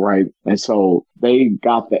 right? And so they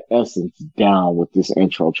got the essence down with this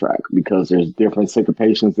intro track because there's different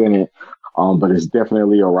syncopations in it. But it's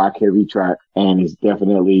definitely a rock heavy track, and it's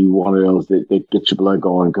definitely one of those that get your blood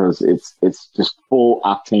going because it's just full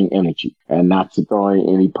octane energy. And not to throw in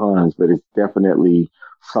any puns, but it's definitely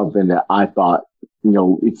something that I thought,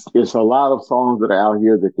 it's a lot of songs that are out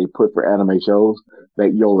here that they put for anime shows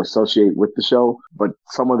that you'll associate with the show, but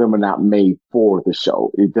some of them are not made for the show.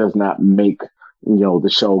 It does not make the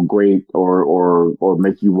show great or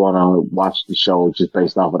make you want to watch the show just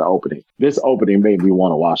based off of the opening. This opening made me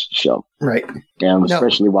want to watch the show. Right. And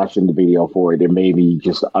especially watching the video for it, it made me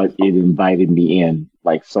just, it invited me in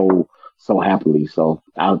like so happily. So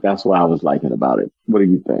that's what I was liking about it. What do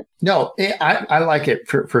you think? No, I like it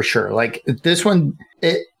for sure. Like this one,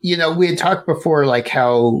 we had talked before, like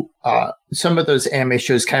how some of those anime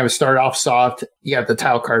shows kind of start off soft. You have the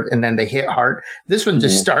title card and then they hit hard. This one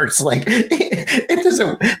just starts like, it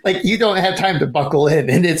doesn't, like you don't have time to buckle in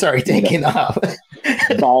and it's already taking off.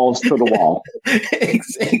 Balls to the wall.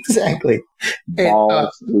 Exactly.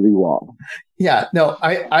 Balls to the wall. Yeah, no,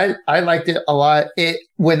 I liked it a lot.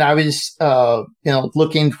 When I was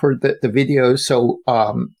looking for the video. So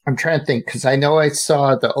I'm trying to think because I know I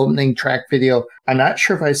saw the opening track video. I'm not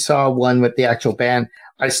sure if I saw one with the actual band.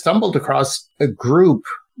 I stumbled across a group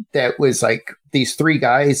that was like these three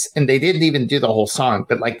guys, and they didn't even do the whole song,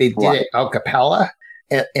 but like they did it a cappella.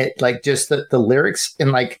 Like just the lyrics,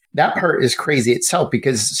 and like that part is crazy itself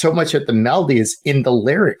because so much of the melody is in the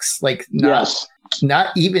lyrics. Like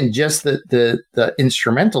not even just the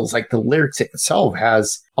instrumentals, like the lyrics itself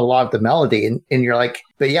has a lot of the melody, and you're like,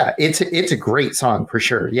 but yeah, it's a great song for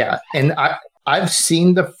sure. Yeah, and I've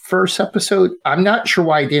seen the first episode. I'm not sure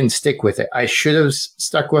why I didn't stick with it. I should have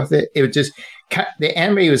stuck with it. It was just the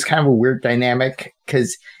anime was kind of a weird dynamic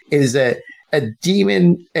because it was a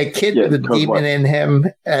demon, a kid with a demon in him,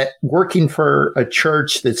 working for a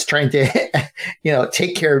church that's trying to,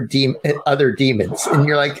 take care of other demons. And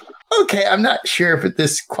you're like, okay, I'm not sure if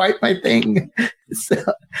this is quite my thing. So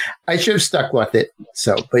I should have stuck with it.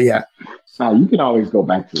 So, but yeah. Now you can always go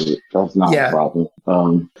back to it. That's not a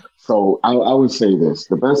problem. So I would say this.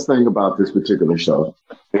 The best thing about this particular show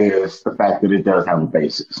is the fact that it does have a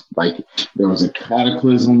basis. Like there was a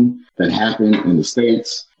cataclysm that happened in the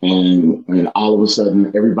States, and all of a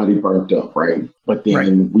sudden everybody burnt up, right? But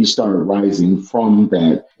then we started rising from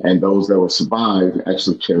that, and those that would survive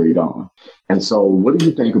actually carried on. And so what do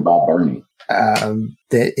you think about burning? That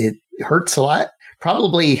it hurts a lot.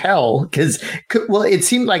 Probably hell, because, it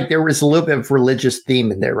seemed like there was a little bit of religious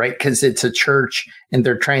theme in there, right? Because it's a church and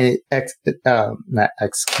they're trying to not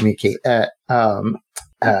excommunicate,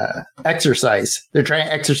 exorcise. They're trying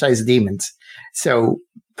to exorcise demons. So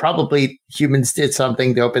probably humans did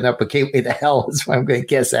something to open up a gateway to hell, is what I'm going to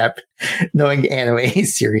guess at, knowing anime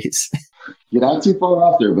series. You're not too far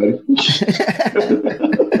off there, buddy.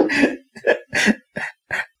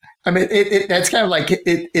 I mean, that's kind of like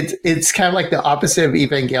it's kind of like the opposite of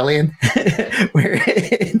Evangelion, where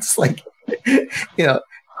it's like,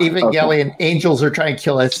 Evangelion, angels are trying to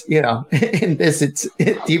kill us, in this,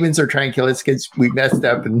 demons are trying to kill us because we messed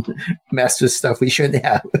up and messed with stuff we shouldn't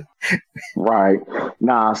have. Right.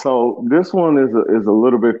 So this one is a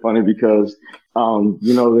little bit funny because,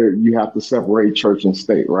 you have to separate church and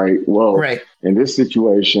state, right? Well, in this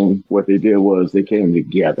situation, what they did was they came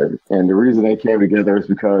together. And the reason they came together is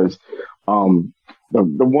because the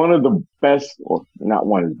one of the best, or not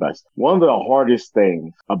one of the best, one of the hardest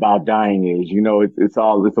things about dying is, it's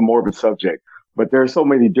a morbid subject, but there are so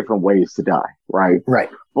many different ways to die, right? Right.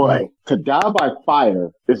 But to die by fire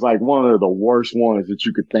is like one of the worst ones that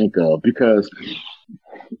you could think of because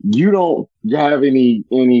you don't have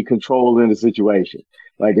any control in the situation.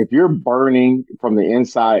 Like if you're burning from the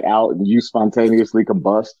inside out and you spontaneously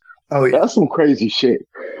combust, that's some crazy shit.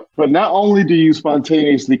 But not only do you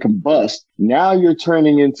spontaneously combust, now you're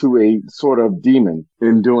turning into a sort of demon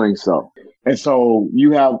in doing so. And so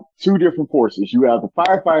you have two different forces. You have the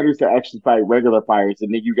firefighters that actually fight regular fires,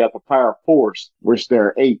 and then you got the fire force, which there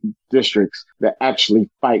are 8 districts that actually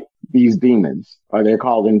fight these demons. They're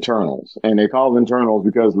called internals, and they're called internals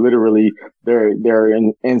because literally they're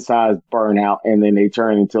inside burnout, and then they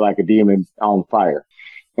turn into like a demon on fire.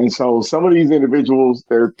 And so some of these individuals,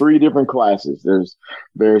 there are 3 different classes. There's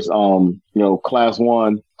class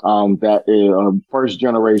 1, that is first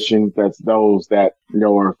generation. That's those that,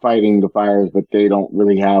 are fighting the fires, but they don't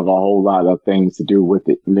really have a whole lot of things to do with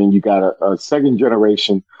it. And then you got a second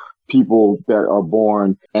generation, people that are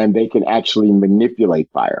born and they can actually manipulate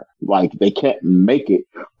fire. Like they can't make it,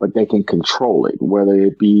 but they can control it. Whether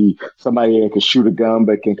it be somebody that can shoot a gun,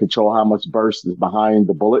 but can control how much burst is behind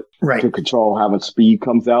the bullet, right, to control how much speed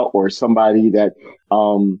comes out, or somebody that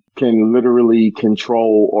can literally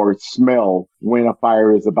control or smell when a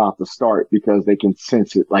fire is about to start because they can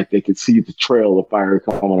sense it, like they can see the trail of fire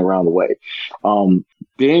coming around the way.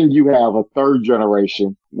 Then you have a third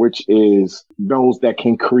generation, which is those that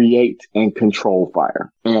can create and control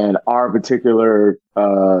fire. And our particular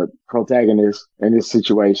protagonist in this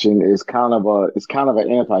situation is kind of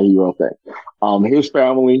an anti-hero thing. His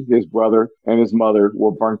family, his brother and his mother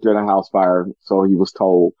were burnt in a house fire, so he was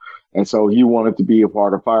told. And so he wanted to be a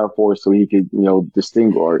part of Fire Force so he could,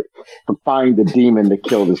 distinguish or find the demon that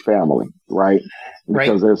killed his family, right?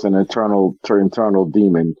 Because there's an internal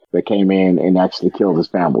demon that came in and actually killed his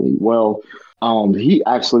family. Well, he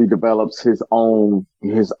actually develops his own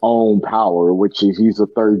power, which is he's a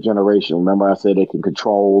third generation. Remember I said they can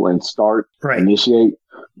control and start, initiate?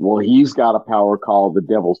 Well, he's got a power called the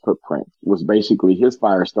Devil's Footprint, which basically his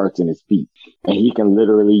fire starts in his feet. And he can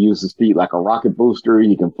literally use his feet like a rocket booster.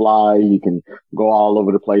 He can fly. He can go all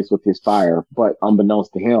over the place with his fire. But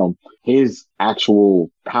unbeknownst to him, his actual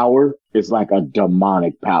power is like a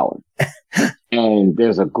demonic power. And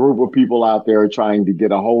there's a group of people out there trying to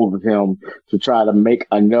get a hold of him to try to make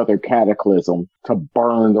another cataclysm to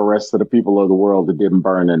burn the rest of the people of the world that didn't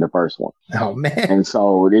burn in the first one. Oh, man. And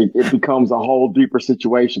so it becomes a whole deeper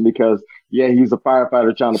situation because, he's a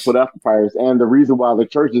firefighter trying to put out the fires. And the reason why the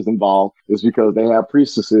church is involved is because they have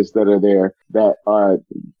priestesses that are there that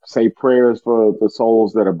say prayers for the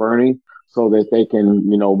souls that are burning, so that they can,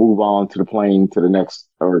 move on to the plane, to the next,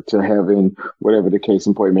 or to heaven, whatever the case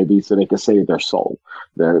in point may be, so they can save their soul.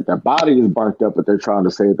 Their body is burnt up, but they're trying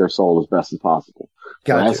to save their soul as best as possible.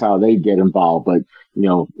 Gotcha. So that's how they get involved. But,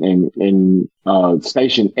 in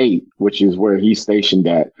Station 8, which is where he's stationed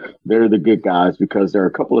at, they're the good guys because there are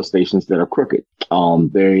a couple of stations that are crooked.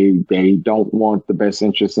 They don't want the best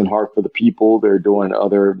interest in heart for the people. They're doing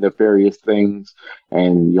other nefarious things.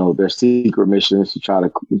 And, their secret mission is to try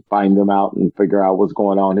to find them out and figure out what's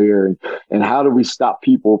going on here. And how do we stop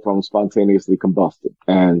people from spontaneously combusting?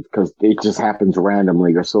 And because it just happens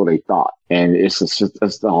randomly, or so they thought. And it's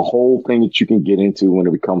the whole thing that you can get into when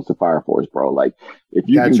it comes to Fire Force, bro. Like, if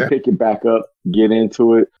you can pick it back up, get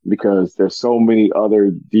into it, because there's so many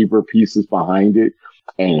other deeper pieces behind it,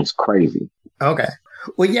 and it's crazy. Okay.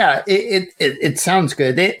 Well, yeah, it sounds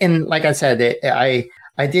good. And like I said, I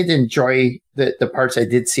did enjoy the parts I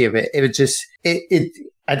did see of it. It was just,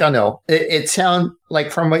 I don't know. It sounded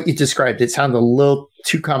like, from what you described, it sounded a little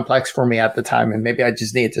too complex for me at the time, and maybe I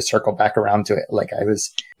just needed to circle back around to it.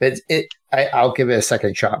 I'll give it a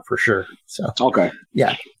second shot for sure. So okay,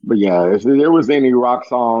 yeah, but yeah, if there was any rock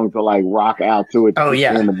song to like rock out to it,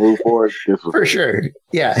 in the mood for it, this was for sure.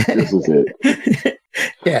 Yeah, this was it.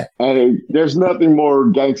 Yeah, and there's nothing more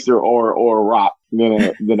gangster or rock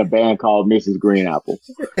than a band called Mrs. Green Apple,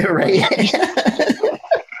 right?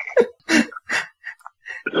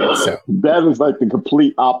 So that is like the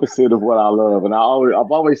complete opposite of what I love. And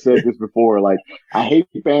I've always said this before, like, I hate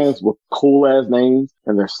bands with cool ass names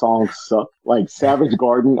and their songs suck. Like Savage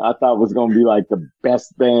Garden, I thought was going to be like the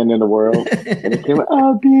best band in the world. And it came out,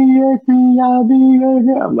 I'll be your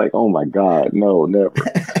I'm like, oh my God, no, never.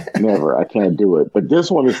 Never. I can't do it. But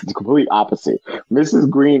this one is the complete opposite. Mrs.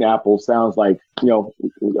 Green Apple sounds like,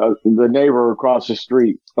 the neighbor across the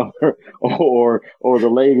street or the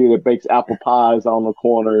lady that bakes apple pies on the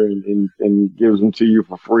corner and gives them to you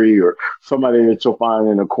for free, or somebody that you'll find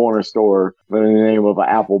in a corner store in the name of an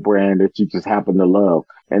Apple brand that you just happen to love.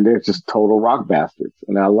 And they're just total rock bastards.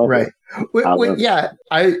 And I love it. Yeah,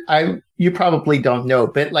 you probably don't know,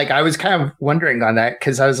 but like I was kind of wondering on that,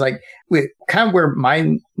 because I was like, kind of where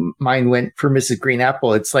my mind went for Mrs. Green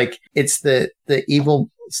Apple. It's like it's the evil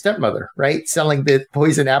stepmother, right? Selling the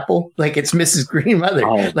poison apple, like it's Mrs. Green Mother,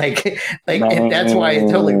 and that's why it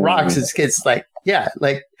totally rocks. It's like, yeah,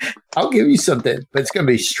 like I'll give you something, but it's gonna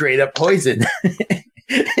be straight up poison.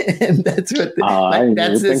 And that's what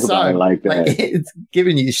that's the song. Like it's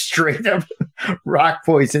giving you straight up rock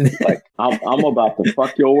poison. Like I'm about to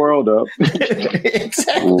fuck your world up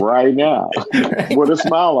exactly. right now with a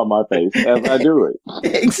smile on my face as I do it.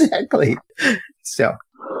 Exactly. So.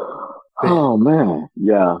 Oh man,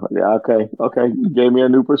 yeah, okay. You gave me a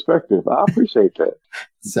new perspective. I appreciate that.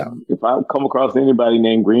 So if I come across anybody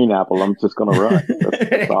named Green Apple, I'm just gonna run.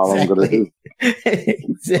 That's all I'm gonna do.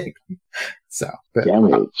 Exactly. So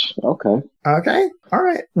damage. Okay. All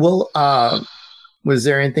right. Well, was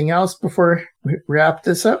there anything else before we wrap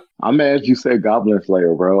this up? I'm mad you said Goblin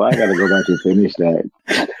Slayer, bro. I gotta go back and finish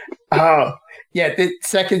that. Oh. Yeah, the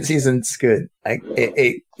second season's good. Like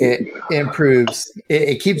it improves.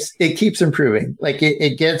 It keeps improving. Like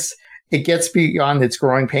it gets beyond its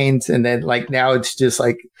growing pains, and then like now it's just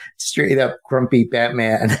like straight up grumpy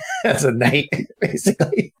Batman as a knight,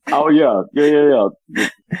 basically. Oh yeah.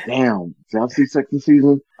 Damn, did I see second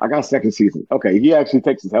season? I got second season. Okay, he actually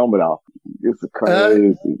takes his helmet off. It's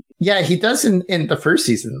crazy. Yeah, he does in the first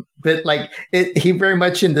season, but like he very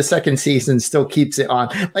much in the second season still keeps it on.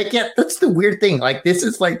 Like, yeah, that's the weird thing. Like, this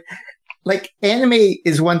is like anime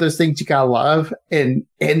is one of those things you gotta love, and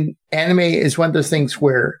anime is one of those things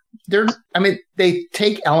where they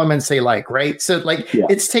take elements they like, right? So like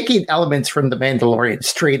it's taking elements from The Mandalorian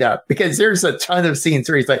straight up, because there's a ton of scenes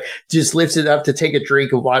where he's like just lifts it up to take a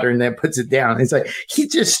drink of water and then puts it down. It's like he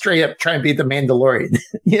just straight up trying to be The Mandalorian.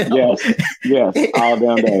 You know? Yes, all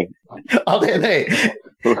damn day. All damn day.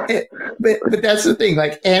 But that's the thing.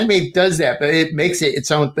 Like anime does that, but it makes it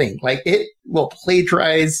its own thing. Like it will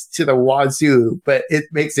plagiarize to the wazoo, but it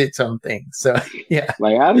makes its own thing. So yeah.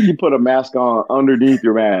 Like, how do you put a mask on underneath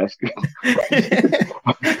your mask?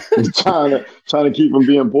 trying to keep from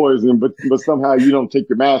being poisoned, but somehow you don't take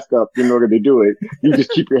your mask up in order to do it. You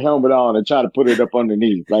just keep your helmet on and try to put it up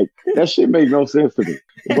underneath. Like that shit makes no sense to me.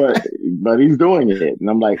 But he's doing it, and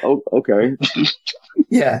I'm like, oh, okay.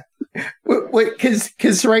 Yeah.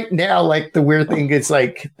 Because right now, like the weird thing is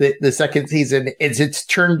like the second season is it's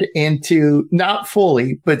turned into, not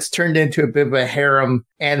fully, but it's turned into a bit of a harem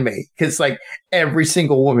anime, because like every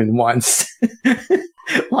single woman wants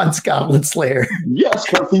Goblin Slayer. Yes,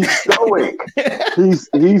 because he's stoic. He's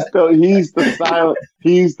the silent.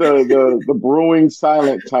 He's the brewing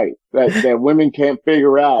silent type that women can't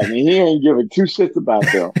figure out, and he ain't giving two shits about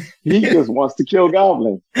them. He just wants to kill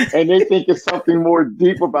goblins, and they think it's something more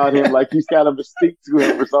deep about him, like he's got a mystique to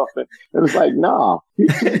him or something. And it's like, nah, he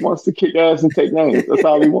just wants to kick ass and take names. That's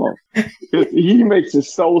all he wants. He makes it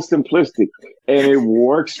so simplistic, and it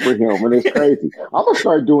works for him, and it's crazy. I'm gonna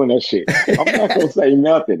start doing that shit. I'm not gonna say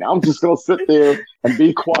nothing. I'm just gonna sit there and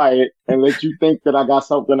be quiet and let you think that I got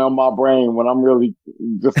something on my brain when I'm really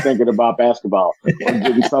just thinking about basketball or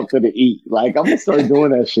getting something to eat. Like, I'm gonna start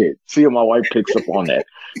doing that shit. See if my wife picks up on that.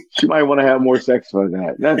 She might want to have more sex for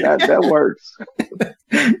that. That works.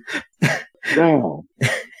 Damn.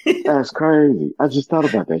 That's crazy. I just thought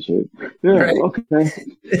about that shit. Yeah, right. Okay.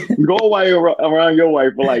 Go away around your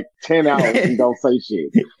wife for like 10 hours and don't say shit.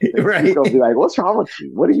 Right. She's gonna be like, what's wrong with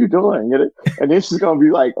you? What are you doing? And then she's gonna be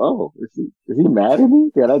like, oh, is he mad at me?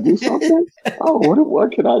 Did I do something? Oh,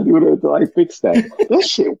 what can I do to like fix that? That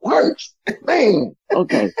shit works. Man.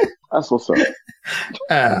 Okay. That's what's up.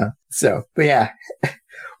 But yeah.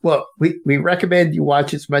 Well, we recommend you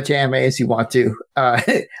watch as much anime as you want to.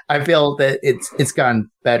 I feel that it's gone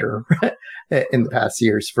better in the past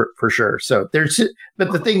years for sure. So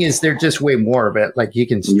but the thing is, there's just way more of it. Like you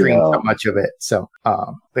can stream so much of it. So,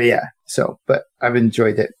 but I've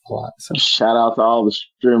enjoyed it a lot. So shout out to all the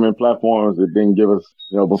streaming platforms that didn't give us,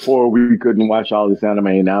 before we couldn't watch all this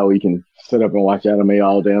anime. Now we can sit up and watch anime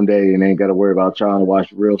all damn day and ain't got to worry about trying to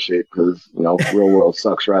watch real shit because, real world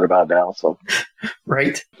sucks right about now. So,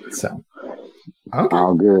 right. So, okay.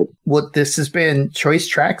 All good. Well, this has been Choice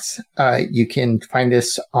Tracks. You can find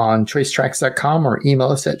us on choicetracks.com or email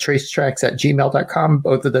us at choicetracks@gmail.com.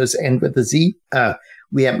 Both of those end with a Z.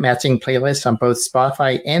 We have matching playlists on both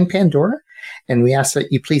Spotify and Pandora. And we ask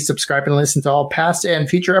that you please subscribe and listen to all past and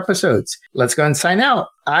future episodes. Let's go and sign out.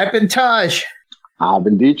 I've been Taj. I've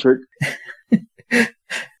been Dietrich.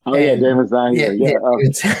 Damon's down here.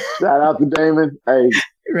 Shout out to Damon. Hey,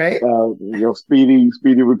 right? Speedy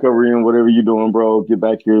recovery and whatever you're doing, bro. Get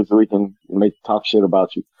back here so we can talk shit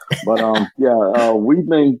about you. But we've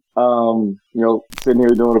been sitting here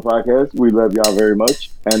doing a podcast. We love y'all very much,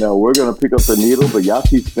 and we're gonna pick up the needle, but y'all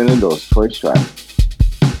keep spinning those choice tracks.